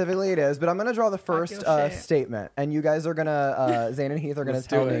specifically it is, but I'm going to draw the first your shit. statement, and you guys are going to, Zane and Heath are going to Let's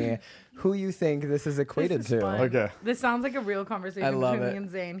tell do me it. who you think this is equated This is to. fun. Okay. This sounds like a real conversation I love between me it. and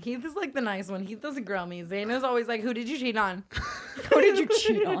Zane. Heath is like the nice one. Heath doesn't grill me. Zane is always like, who did you cheat on? Who did you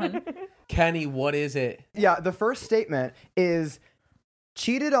cheat on? Kenny, what is it? Yeah, the first statement is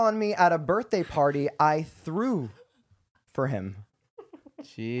cheated on me at a birthday party I threw for him.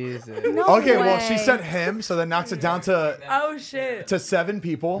 Jesus. Okay, well, she said him, so that knocks it down Oh, shit. to 7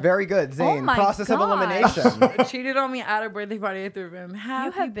 people. Very good, Zane. my Process of gosh. elimination. Cheated on me at a birthday party I threw for him.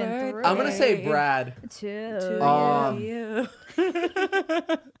 Happy have been birthday. through I'm going to say Brad. to you.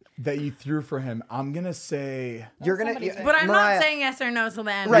 That you threw for him. I'm gonna say. You're going But I'm Mariah, not saying yes or no till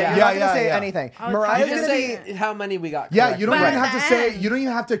the end. Right, Yeah. you're not Yeah, going to say yeah. anything. I'll Mariah's tell You going just to say how many we got Yeah, correct. you don't But even at have to the say. end- You don't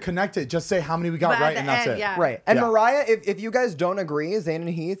even have to connect it. Just say how many we got But at right, the and that's end, it. yeah. Right. And Yeah. Mariah, if you guys don't agree, Zane and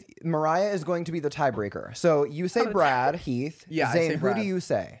Heath, Mariah is going to be the tiebreaker. So you say Brad, Heath. Yeah, I Zane, say who Brad. do you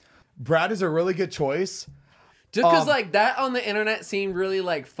say? Brad is a really good choice. Just because like that on the internet seemed really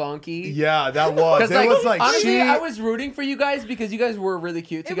like funky. Yeah, that was. Because It was like honestly, she. I was rooting for you guys because you guys were really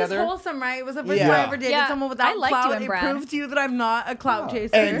cute It was together. wholesome, right? It was the first Yeah. time I ever dated Yeah, someone I without liked you clout. and It Brad. proved to you that I'm not a clout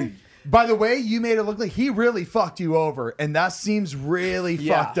chaser. And by the way, you made it look like he really fucked you over, and that seems really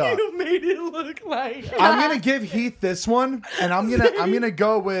Yeah. fucked up. You made it look like. I'm gonna give Heath this one, and I'm gonna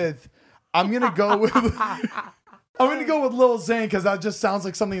go with Lil Zane because that just sounds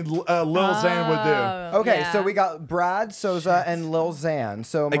like something Lil Zane would do. Okay, Yeah. so we got Brad, Souza, and Lil Xan.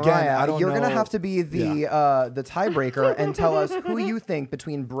 So Again, Mariah, I don't you're gonna know- have to be the tiebreaker and tell us who you think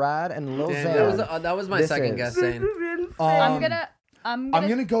between Brad and Lil Damn, Xan. that was my this second is. guess, Zane. I'm gonna. I'm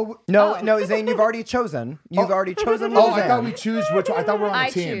gonna go. With, No, Zane, you've already chosen. You've already chosen Lil oh, Xan. I thought we choose which one. I thought we're on a I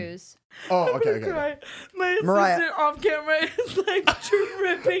team. choose. Oh, okay. My Mariah. assistant off camera is like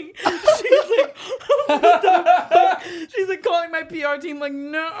tripping. She's like, what the fuck? She's like calling my PR team like,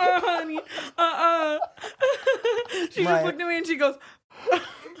 no, honey, She Mariah. just looked at me and she goes,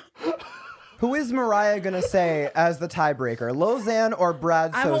 Who is Mariah gonna say as the tiebreaker, Lil Xan or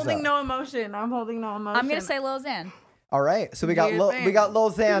Brad Souza? I'm holding no emotion. I'm gonna say Lil Xan. All right, so we got Do your we thing. got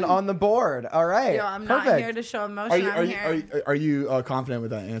Lil Xan on the board. All right, Yo, I'm perfect. not here to show emotion. Are you confident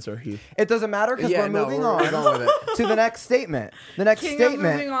with that answer, Heath? It doesn't matter because Yeah, we're no, moving we're on going with it. to the next statement. The next King of moving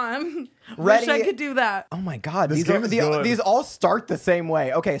statement. on. Ready- Wish I could do that. Oh my God, This these game are, is good. these all start the same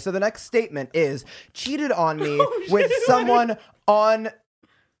way. Okay, so the next statement is cheated on me with someone on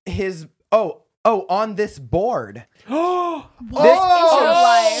his on this board. Oh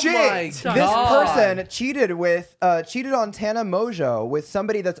Shit! my This God. person cheated on Tana Mojo with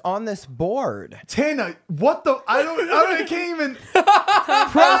somebody that's on this board. Tana, what the? I can't even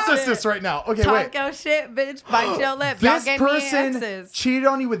process this right now. Okay, Talk wait. your shit, bitch. Bite your lip. Y'all This gave me person X's. cheated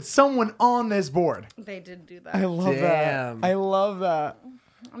on you with someone on this board. They did do that. I love Damn. that. I love that.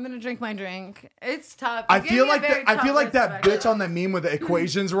 I'm gonna drink my drink. It's tough. I You gave feel me a like very I feel tough like that perspective. bitch on the meme with the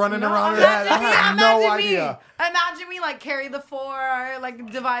equations running No, around her head. I had no imagine me. idea. Imagine me like carry the 4, like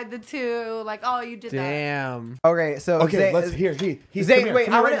divide the 2, like oh you did that. Damn. Okay, so Okay, Zane, let's hear Heath. Zane, wait,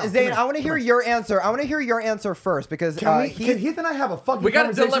 I want to to Zane, I want to hear your answer. I want to hear your answer first because Can Heath, Heath and I have a fucking We gotta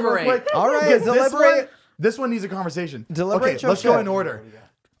conversation real deliberate. quick? All right, Because deliberate. This one needs a conversation. Deliberate Okay, your let's go shit. in order.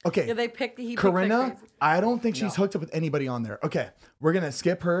 Okay, Yeah, they picked he picked Corinna, the crazy. I don't think she's hooked up with anybody on there. Okay, we're gonna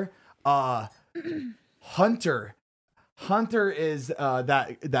skip her. Hunter is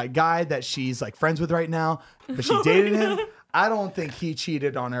that guy that she's like friends with right now, but she dated him. I don't think he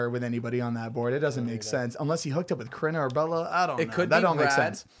cheated on her with anybody on that board. It doesn't make sense unless he hooked up with Corinna or Bella. I don't know. It could that be don't make Brad,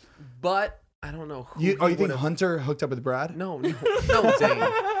 sense. But I don't know who. You he think would've- Hunter hooked up with Brad? No, Zane.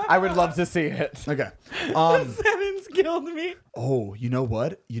 I would love to see it. Okay. Sevens killed me. Oh, you know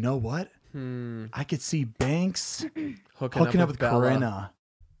what? I could see Banks hooking up with Bella. Corinna.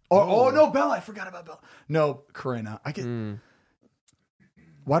 Oh no, Bella! I forgot about Bella. No, Corinna. I could.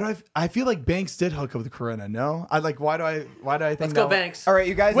 Why do I feel like Banks did hook up with Corinna? No, why do I think? Let's go, that- Banks. All right,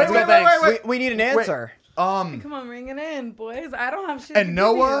 you guys. Wait, let's wait, go wait, Banks. wait. We need an answer. Come on, ring it in, boys. I don't have shit. to And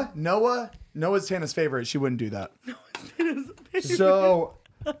Noah's Tana's favorite. She wouldn't do that. So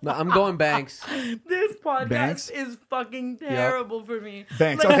No, I'm going Banks. give you. This podcast Banks? is fucking terrible for me.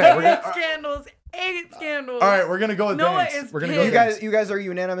 Banks, Like, okay, we're 8 gonna- scandals. 8 scandals. all right, we're gonna go with Noah Banks. is We're gonna go. pissed. With Banks. You guys are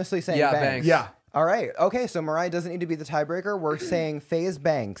unanimously saying Yeah, Banks. Banks. Yeah. All right. Okay, so Mariah doesn't need to be the tiebreaker. We're saying FaZe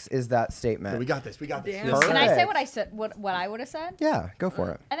Banks is that statement. We got this. We got this. Can I say what I said? What I would have said? Yeah, go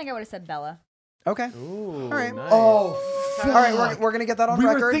for it. I think I would have said Bella. Okay. Ooh, all right. Nice. Oh, all right. We're gonna get that on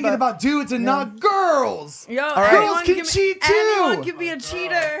record. We were thinking about dudes and not girls. Yo, all right. Girls can cheat too. Anyone can be a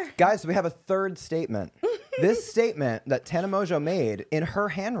cheater. Guys, we have a third statement. This statement that Tana Mongeau made in her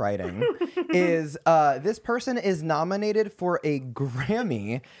handwriting is this person is nominated for a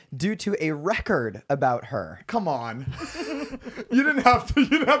Grammy due to a record about her. Come on. You didn't have to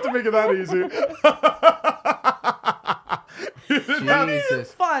make it that easy.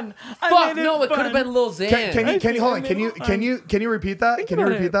 Jesus. Fun. Fuck no! It could have been Lil Xan. Can you hold on? Can you repeat that? Can you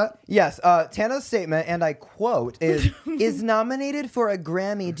repeat that? Yes. Tana's statement, and I quote, is nominated for a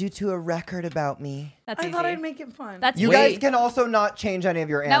Grammy due to a record about me. That's I easy. thought I'd make it fun. That's You easy. guys can also not change any of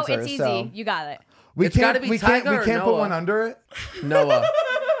your No, answers. it's easy. So. You got it. We It's gotta can't. be We can't. Tyga We or can't put Noah? one under it. Noah.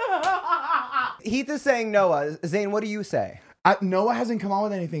 Heath is saying Noah. Zane, what do you say? Noah hasn't come out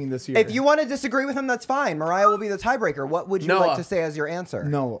with anything this year. If you want to disagree with him, that's fine. Mariah will be the tiebreaker. What would you Noah. like to say as your answer?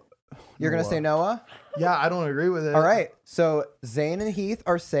 No. You're going to say Noah? Yeah, I don't agree with it. All right. So Zane and Heath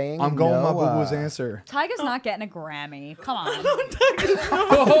are saying I'm going with Noah. my boo-boo's answer. Tyga's not getting a Grammy. Come on.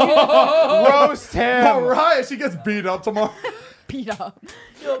 Roast him. Mariah, she gets beat up tomorrow. Beat up.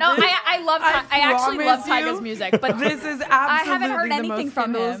 No, I actually love promise Tyga's you, music, but this is absolutely I haven't heard the anything most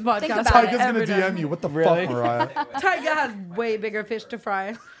from scandalous him. podcast Think I've about Tyga's it. gonna ever done. DM you. What the Really? fuck, Mariah? Tyga has way bigger fish to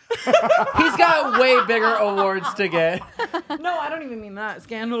fry. He's got way bigger awards to get. No, I don't even mean that.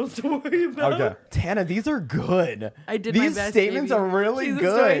 Scandals to worry about. Okay. Tana, these are good. I did my These best, statements baby. are really She's a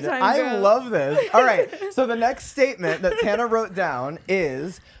good. Storytime I girl. love this. All right. So the next statement that Tana wrote down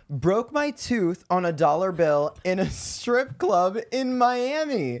is broke my tooth on a dollar bill in a strip club in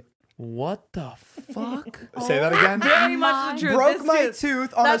Miami. What the fuck? Say that again. Very much the truth. Broke This my tooth-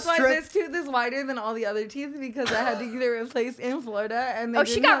 tooth on That's a why strip. this tooth is wider than all the other teeth because I had to get it replaced in Florida. And they Oh,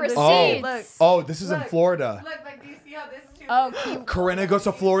 she didn't got have the- receipts. Look, Oh, this is in Look. Florida. look, like, do you see how this tooth? Oh, cute. Corinna goes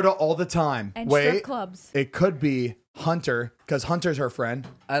to Florida all the time. And Wait, strip clubs. it could be Hunter because Hunter's her friend.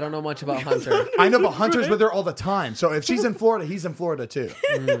 I don't know much about Hunter. I know, but Hunter's with her all the time. So if she's in Florida, he's in Florida too.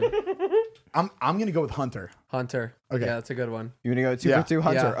 I'm gonna go with Hunter. Hunter. Okay. Yeah, that's a good one. You gonna go two Yeah. for two,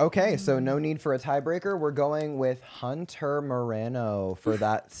 Hunter? Yeah. Okay, so no need for a tiebreaker. We're going with Hunter Moreno for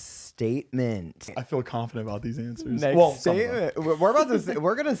that statement. I feel confident about these answers. Next Well, some of them. statement. We're about to.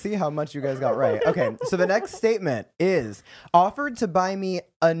 We're gonna see how much you guys got right. Okay, so the next statement is offered to buy me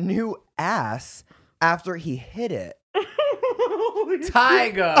a new ass after he hit it.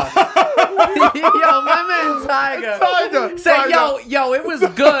 Tyga. Yo, my man Tyga. Tyga. Say, Tyga. yo, it was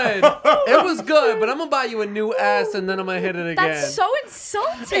good. It was good, but I'm gonna buy you a new ass and then I'm gonna hit it again. That's so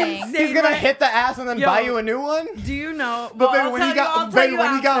insulting. He's gonna hit the ass and then Yo. buy you a new one. Do you know? But well, baby, I'll when tell he you- got I'll tell baby, you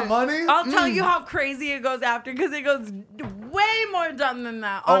when he got after. money, I'll tell you how crazy it goes after because it goes way more dumb than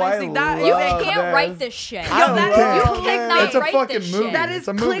that. Oh, I Honestly, that You love is can't this. write this shit. I Yo, that love is- you cannot It's a write fucking this movie. shit. that is It's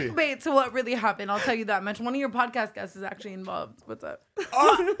a movie. clickbait to what really happened. I'll tell you that much. One of your podcast guests is actually involved. What's up?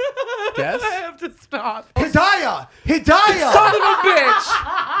 Guess? I have to stop. Hidayah, Son of a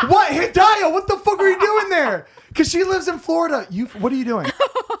bitch. what Hidayah? What the fuck are you doing there? Because she lives in Florida. What are you doing?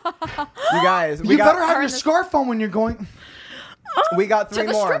 You guys, You better have your scarf on when you're going. we got To three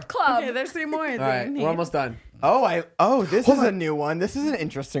the more. strip club. Okay, there's three more. All right, we're almost done. This is a new one. This is an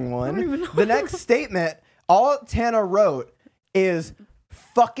interesting one. The next statement, all Tana wrote is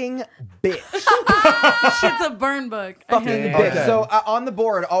fucking bitch. Shit's a burn book. I Fucking hate it. bitch. Okay. So on the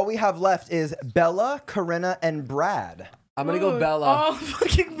board, all we have left is Bella, Corinna, and Brad. I'm gonna go Bella. Oh,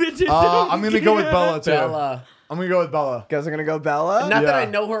 fucking bitches. I'm gonna go with Bella too. Bella. I'm gonna go with Bella. You guys are gonna go Bella? Not that Yeah. I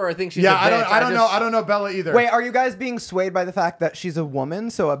know her or think she's Yeah, a bitch. I don't know Bella either. Wait, are you guys being swayed by the fact that she's a woman,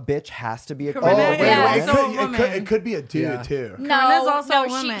 so a bitch has to be a Corinna oh, is wait, Yeah. wait. also a it woman. could be a dude Yeah. too. No, also no, a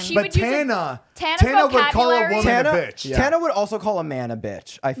woman. she But would use it. Tana's Tana's would call a vocabulary- woman Tana, a bitch. Yeah. Tana would also call a man a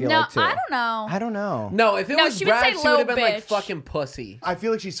bitch, I feel No, like, too. I don't know. I don't know. No, if it No, was she would Brad, say she would little have been like bitch. fucking pussy. I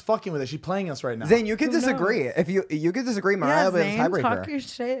feel like she's fucking with it. She's playing us right now. Zane, you could disagree. If you could disagree, Mariah Yeah, will be the Zane, talk tiebreaker. your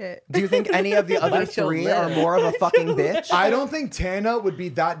shit. Do you think any of the other Let your three lip. are more of a fucking bitch? I don't think Tana would be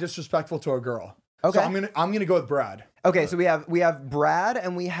that disrespectful to a girl. Okay. So I'm gonna go with Brad. Okay, so we have Brad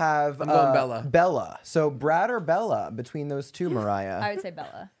and we have I'm going Bella. Bella. So Brad or Bella between those two, Mariah? I would say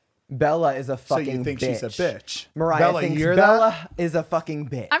Bella. Bella is a So fucking you think bitch. she's a bitch? Mariah Bella, thinks you hear Bella that? is a fucking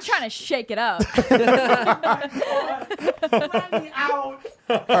bitch. I'm trying to shake it up. Let me out.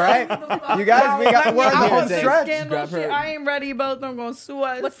 All right, you guys, we're on the home stretch. I ain't ready, both. I'm going to sue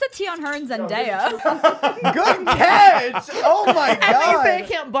us. What's the tea on her and Zendaya? Good catch. Oh my And they god. say I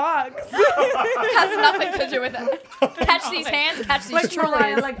can't box. Has nothing to do with it. Catch these hands, catch these like trying,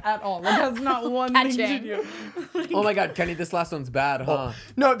 trolleys. like at all. Like that's not one thing to Catching. do. Oh my God, Kenny, this last one's bad, huh?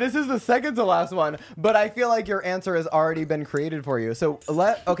 No, this is the second to last one, but I feel like your answer has already been created for you. So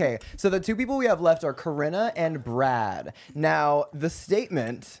okay, so the two people we have left are Corinna and Brad. Now, the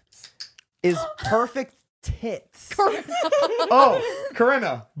statement is perfect tits. Oh,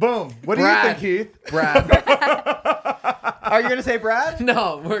 Corinna. Boom. What do you Brad. think, Heath? Brad. Are you gonna say Brad?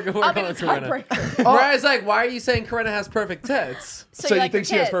 No, we're I'll be going the with Corinna. tiebreaker. Brad's like, why are you saying Corinna has perfect tits? So you like think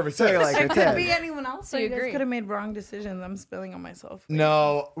your she has tits. perfect So you tits? like her It could be tits. anyone else. So So you you agree. guys could have made wrong decisions. I'm spilling on myself.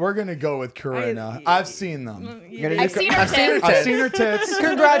 No, we're gonna go with Corinna. I've seen them. You're gonna I've do- seen her I've seen her tits. I've tits. seen her tits.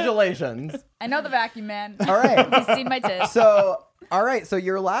 Congratulations. I know the vacuum man. All right. He's seen my tits. So, all right. So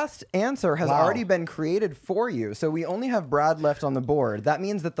your last answer has Wow. already been created for you. So we only have Brad left on the board. That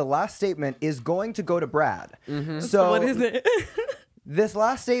means that the last statement is going to go to Brad. So What is it? this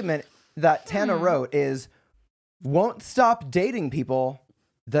last statement that Tana wrote is, "Won't stop dating people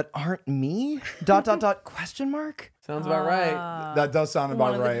that aren't me?" ... question mark. Sounds about right. That does sound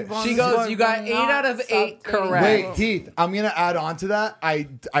about right. She goes, you got 8 out of 8 correct. Wait, Heath, I'm gonna add on to that.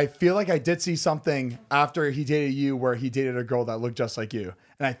 I feel like I did see something after he dated you where he dated a girl that looked just like you,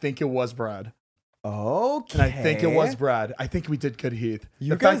 and I think it was Brad. Okay. And I think it was Brad. I think we did good, Heath. You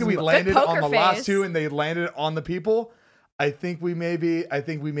The fact guys that we Good landed on poker the last face. two and they landed on the people, I think we may be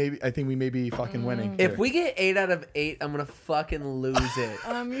fucking winning. If here. we get 8 out of 8, I'm gonna fucking lose it.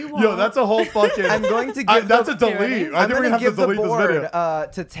 Yo, that's a whole fucking. I'm going to give that's the- a delete. I I'm think we're going gonna to have give to the delete this board video.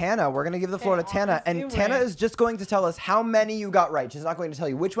 to Tana. We're going to give the floor to Tana. And obviously Tana win. is just going to tell us how many you got right. She's not going to tell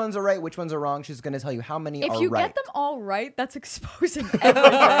you which ones are right, which ones are wrong. She's going to tell you how many If are you right. get them all right, that's exposing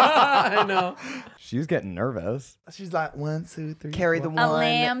everything. I know. She's getting nervous. She's like 1, 2, 3. Carry the 4, one. A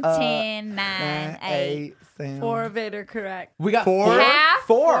lamb, 10, 9, 9, 8. 8, 7. 4 of 8 are correct. We got Four? 4. Half?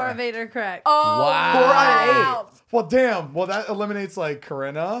 4 of 8 are correct. Oh, Wow. 4 out of 8. Well, damn. Well, that eliminates like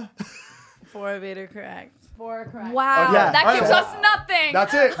Corinna. 4 of 8 are correct. 4 are correct. Wow. Okay. That All gives right. us nothing.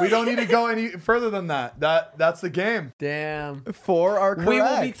 That's it. We don't need to go any further than that. That's the game. Damn. 4 are correct. We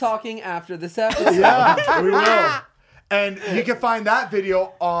will be talking after this episode. Yeah, we will. And you can find that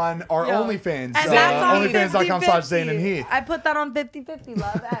video on our Yo. OnlyFans. And that's on OnlyFans.com/Zane and Heath. I put that on 50-50,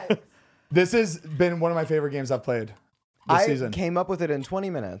 love X. This has been one of my favorite games I've played this I season. came up with it in 20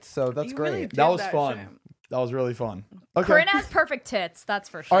 minutes, so that's You great. really did That was that fun. shit. That was really fun. Okay. Corinna has perfect tits, that's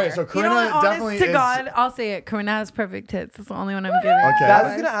for sure. All right, so You know Corinna what? definitely Honest to is. God, I'll say it. Corinna has perfect tits. That's the only one I'm giving. Okay. I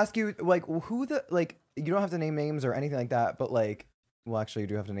was going to ask you, like, who the, like, you don't have to name names or anything like that, but, like, well, actually, you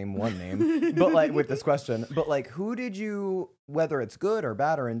do have to name one name, but, like, with this question, but, like, who did you, whether it's good or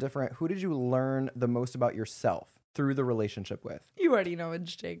bad or indifferent, who did you learn the most about yourself through the relationship with? You already know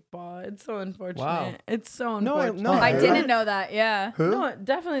it's Jake Paul. It's so unfortunate. Wow. It's so No, I- unfortunate. no, I Yeah. didn't know that, yeah. Who? No,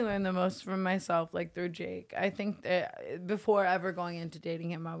 definitely learned the most from myself, like through Jake. I think that before ever going into dating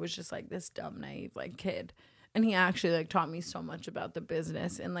him, I was just like this dumb, naive, like kid. And he actually like taught me so much about the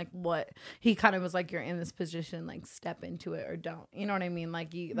business and like what he kind of was like, you're in this position, like step into it or don't. You know what I mean?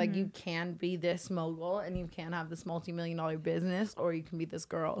 Like you can be this mogul and you can have this multi-million-dollar business, or you can be this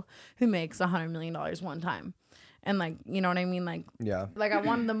girl who makes $100 million one time. And like, you know what I mean? Like, Yeah. like I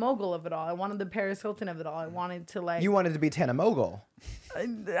wanted the mogul of it all. I wanted the Paris Hilton of it all. I wanted to like. You wanted to be Tana Mogul.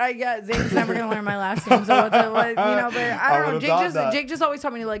 I guess Zane's never gonna learn my last name, so what you know. But I don't know. Jake just always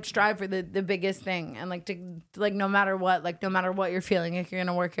taught me to like strive for the biggest thing, and like to like no matter what you're feeling, like you're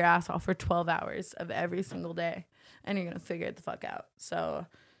gonna work your ass off for 12 hours of every single day, and you're gonna figure it the fuck out. So.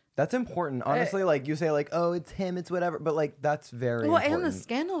 That's important. Honestly, like you say like, oh, it's him, it's whatever. But like that's very Well, important. and the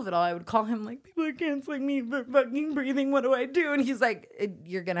scandal of it all, I would call him like, people are canceling me for fucking breathing. What do I do? And he's like,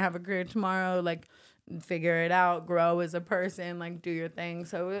 you're gonna have a career tomorrow. Like, figure it out, grow as a person, like do your thing.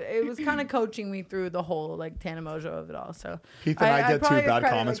 So it was kind of coaching me through the whole like Tana Mojo of it all. So Heath and I get two probably bad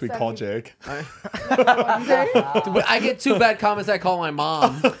credit, comments. like, We call 70 Jake. I get 2 bad comments. I call my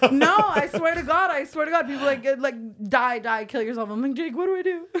mom. No, I swear to God, people like die, kill yourself. I'm like, Jake, what do I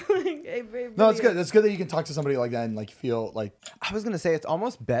do? No, it's good. It's good that you can talk to somebody like that and like feel like. I was gonna say it's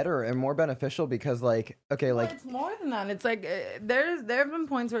almost better and more beneficial because like, okay, like it's more than that. It's like there have been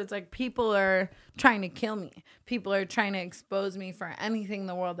points where it's like people are trying trying to kill me. People are trying to expose me for anything in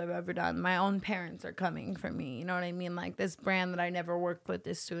the world I've ever done. My own parents are coming for me. You know what I mean? Like this brand that I never worked with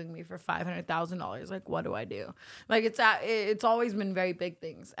is suing me for $500,000. Like, what do I do? Like it's always been very big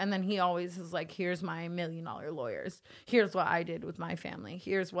things. And then he always is like, here's my $1 million lawyers. Here's what I did with my family.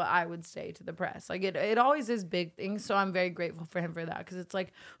 Here's what I would say to the press. Like it always is big things. So I'm very grateful for him for that. Cause it's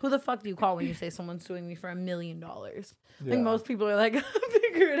like, who the fuck do you call when you say someone's suing me for $1 million? Like most people are like,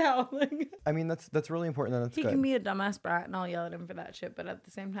 figure it out. Like, I mean, that's really important. And that's he good. can be a dumbass brat and I'll yell at him for that shit. But at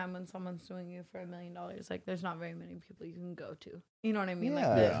the same time, when someone's suing you for $1 million, like there's not very many people you can go to. You know what I mean?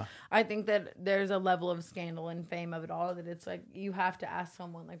 Yeah. Like I think that there's a level of scandal and fame of it all that it's like you have to ask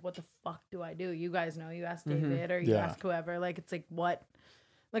someone like, what the fuck do I do? You guys know. You ask David or you ask whoever. Like it's like what?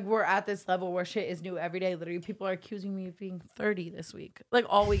 Like we're at this level where shit is new every day. Literally, people are accusing me of being 30 this week. Like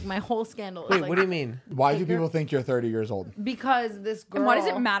all week, my whole scandal. Wait, is like, what do you mean? Why do people think you're 30 years old? Because this girl. And why does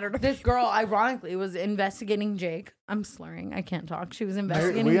it matter to this girl? Ironically, was investigating Jake. I'm slurring. I can't talk. She was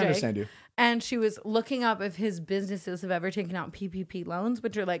investigating We Jake. understand you. And she was looking up if his businesses have ever taken out PPP loans,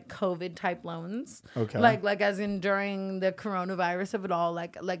 which are like COVID type loans. Okay. Like as in during the coronavirus of it all,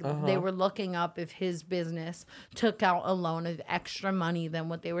 like they were looking up if his business took out a loan of extra money than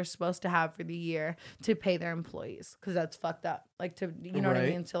what they were supposed to have for the year to pay their employees. Cause that's fucked up. Like to, you know what I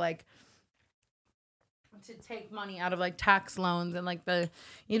mean? To like, to take money out of like tax loans and like the,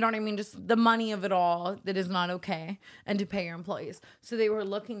 you know what I mean? Just the money of it all that is not okay, and to pay your employees. So they were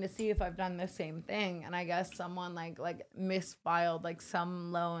looking to see if I've done the same thing. And I guess someone like misfiled like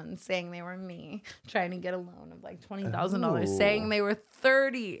some loan saying they were me trying to get a loan of like $20,000 saying they were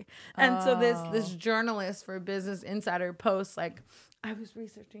 30. And so this journalist for Business Insider posts like, I was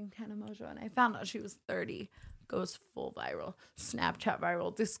researching Tana Mongeau and I found out she was 30. Goes full viral, Snapchat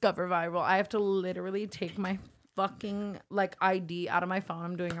viral, Discover viral. I have to literally take my fucking like ID out of my phone.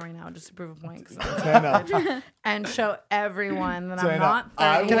 I'm doing it right now just to prove a point. And show everyone that I'm not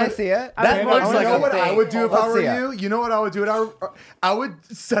 30. Can I see it? That looks like you know what I would do if I were Let's see you? You know what I would do? I would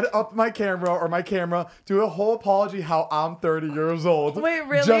set up my camera, do a whole apology how I'm 30 years old. Wait,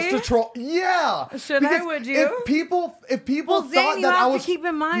 really? Just to troll. Yeah. Should I? Would you? If people well, thought Zane, you that have I was, to keep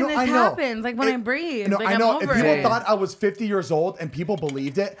in mind no, this I know. happens. Like when I breathe. No, like, I know. I'm If over people it. thought I was 50 years old and people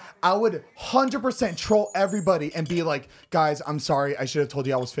believed it, I would 100% troll everybody and be like, guys, I'm sorry. I should have told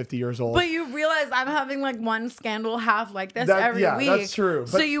you I was 50 years old. But you realize I'm having like one scandal half like this every week. Yeah, that's true.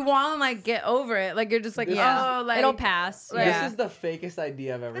 So you want to like get over it. Like you're just like, oh, like it'll pass. Like, This is the fakest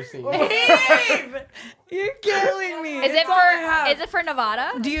idea I've ever seen. Babe, you're killing me. Is it for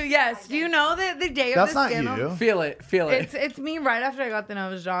Nevada? Do you know that the day of That's the not scandal? you. Feel it. It's me right after I got the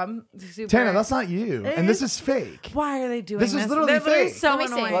nose job. Super. Tana, that's not you. And this is fake. Why are they doing This this? is literally They're literally fake. so Let me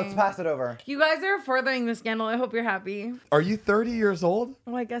see. annoying. Let's pass it over. You guys are furthering the scandal. I hope you're happy. Are you 30 years old?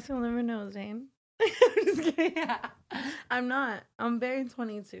 Well, I guess you'll never know, Zane. I'm just kidding. I'm not. I'm very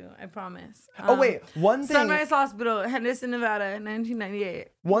 22. I promise. Oh wait, one thing. Sunrise Hospital, Henderson, Nevada, 1998.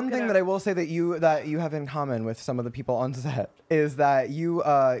 One thing that I will say that you have in common with some of the people on set is that you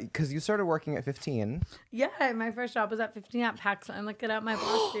because you started working at 15. Yeah, my first job was at 15 at PacSun. Look it up, my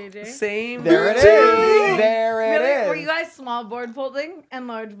boss JJ. Same. There it is. There it Really? is. Were you guys small board folding and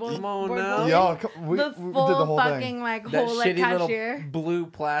large board, Come on board now. folding? Yo, we the did full the whole fucking thing. like That whole like shitty cashier. little blue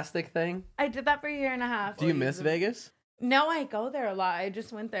plastic thing. I did that for a year and a half. Do you miss Vegas? No, I go there a lot. I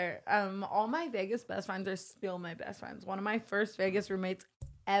just went there. All my Vegas best friends are still my best friends. One of my first Vegas roommates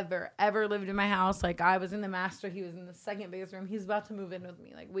ever lived in my house. Like I was in the master, he was in the second biggest room. He's about to move in with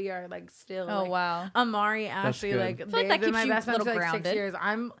me. Like we are like still. Oh, like, wow. Amari, Ashley, good. like I feel they've like that been keeps my you best a friends for little like 6 grounded. years.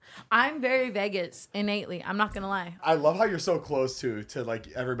 I'm very Vegas innately. I'm not gonna lie. I love how you're so close to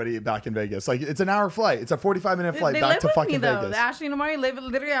like everybody back in Vegas. Like it's an hour flight. It's a 45-minute flight They back live to with fucking me though. Vegas. Ashley and Amari live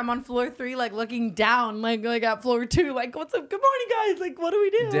literally. I'm on floor 3, like looking down, like at floor 2. Like, what's up? Good morning, guys. Like, what do we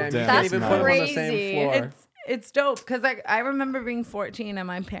do? Damn, you Damn. can't That's even put them on the crazy. same floor. It's dope because like I remember being 14 and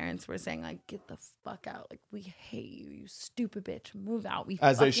my parents were saying like, "Get the fuck out! Like we hate you, you stupid bitch. Move out."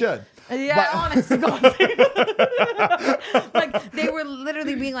 As they should. Yeah, honest to God. Like they were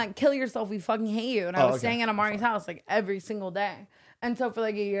literally being like, "Kill yourself. We fucking hate you." And I was staying at Amari's house like every single day. And so for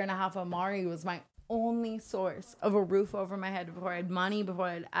like a year and a half, Amari was my only source of a roof over my head. Before I had money, before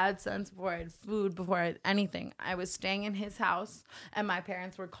I had AdSense, before I had food, before I had anything, I was staying in his house, and my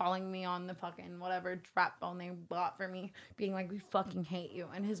parents were calling me on the fucking whatever trap phone they bought for me, being like, "We fucking hate you,"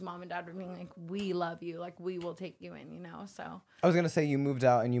 and his mom and dad were being like, "We love you, like we will take you in," you know. So I was gonna say you moved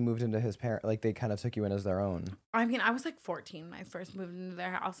out and you moved into his parent. Like they kind of took you in as their own. I mean, I was like 14 when I first moved into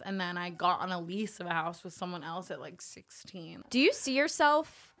their house, and then I got on a lease of a house with someone else at like 16. Do you see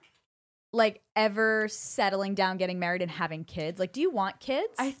yourself like ever settling down, getting married, and having kids? Like, do you want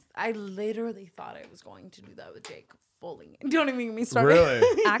kids? I literally thought I was going to do that with Jake. Fully. Don't even get me started.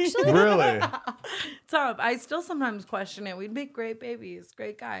 Really? Actually? Really? Tough. I still sometimes question it. We'd make great babies.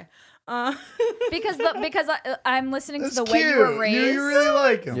 Great guy. Because I'm listening to That's the way you cute. were raised. You really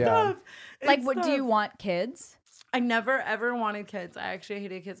like him. Yeah. Like, what do you want kids? I never ever wanted kids. I actually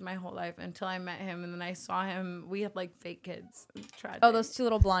hated kids my whole life until I met him, and then I saw him. We had like fake kids. Tragic. Oh, those two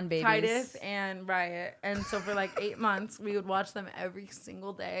little blonde babies. Titus and Riot. And so for like 8 months, we would watch them every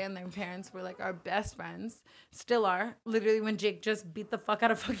single day, and their parents were like our best friends. Still are. Literally, when Jake just beat the fuck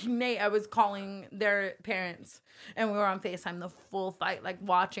out of fucking Nate, I was calling their parents, and we were on FaceTime the full fight, like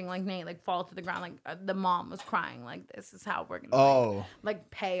watching like Nate like fall to the ground. Like the mom was crying, like this is how we're gonna like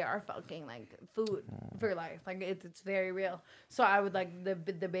pay our fucking like food for life. Like it's very real. So I would like the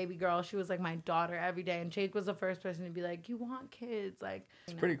baby girl. She was like my daughter every day, and Jake was the first person to be like, "You want kids?" Like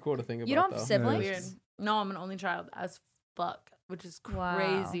It's pretty cool to think about. You don't have though. siblings? weird. No, I'm an only child as fuck, which is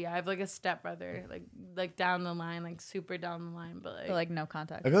crazy. I have like a stepbrother, like down the line, like super down the line, but like no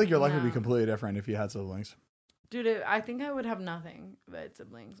contact. I feel like your life would be No. completely different if you had siblings. dude, I think I would have nothing but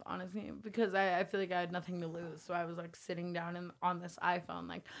siblings, honestly, because I feel like I had nothing to lose. So I was like sitting down on this iPhone,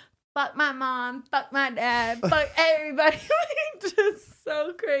 like, fuck my mom, fuck my dad, fuck everybody. Like, just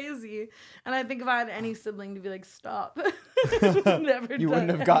so crazy. And I think if I had any sibling to be like, stop. Never You done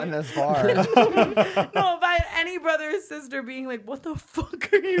wouldn't have it. gotten as far. No, if I had any brother or sister being like, what the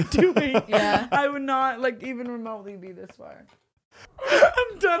fuck are you doing? Yeah. I would not like even remotely be this far.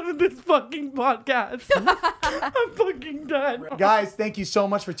 I'm done with this fucking podcast. I'm fucking done. Guys, thank you so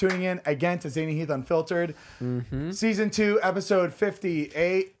much for tuning in again to Zane and Heath Unfiltered. Season 2, episode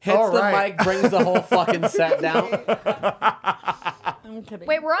 58. Hits All the right. mic, brings the whole fucking set down. I'm kidding.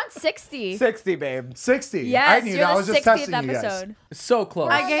 Wait, we're on 60. 60, babe. 60. Yes, I knew you're that. I the was just 60th testing you guys. episode. So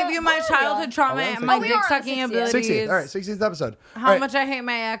close. I gave you my childhood trauma and my Oh, we dick are on sucking 60th. abilities. 60th. All right, 60th episode. How All right. much I hate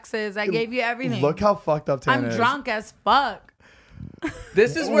my exes. I gave you everything. Look how fucked up Tana I'm is. drunk as fuck.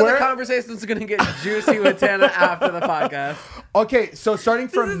 This is where Where- the conversation is going to get juicy with Tana after the podcast. Okay, so starting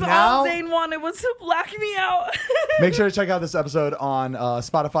This from is now, all Zane wanted was to black me out. make sure to check out this episode on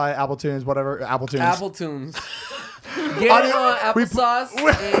Spotify, Apple Tunes, whatever. Apple Tunes. Apple Tunes. Get it on applesauce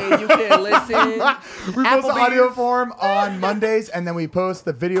and you can listen. We post the audio form on Mondays, and then we post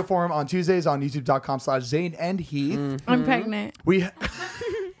the video form on Tuesdays on youtube.com/Zane and Heath. I'm pregnant. We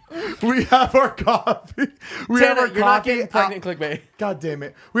have our coffee. We have Tana, our you're not coffee getting pregnant, clickbait. God damn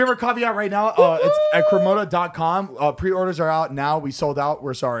it. We have our coffee out right now. It's at Cremota.com. Pre-orders are out now. We sold out.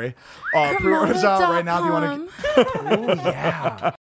 We're sorry. Pre-orders out right now if you want to. Oh, yeah.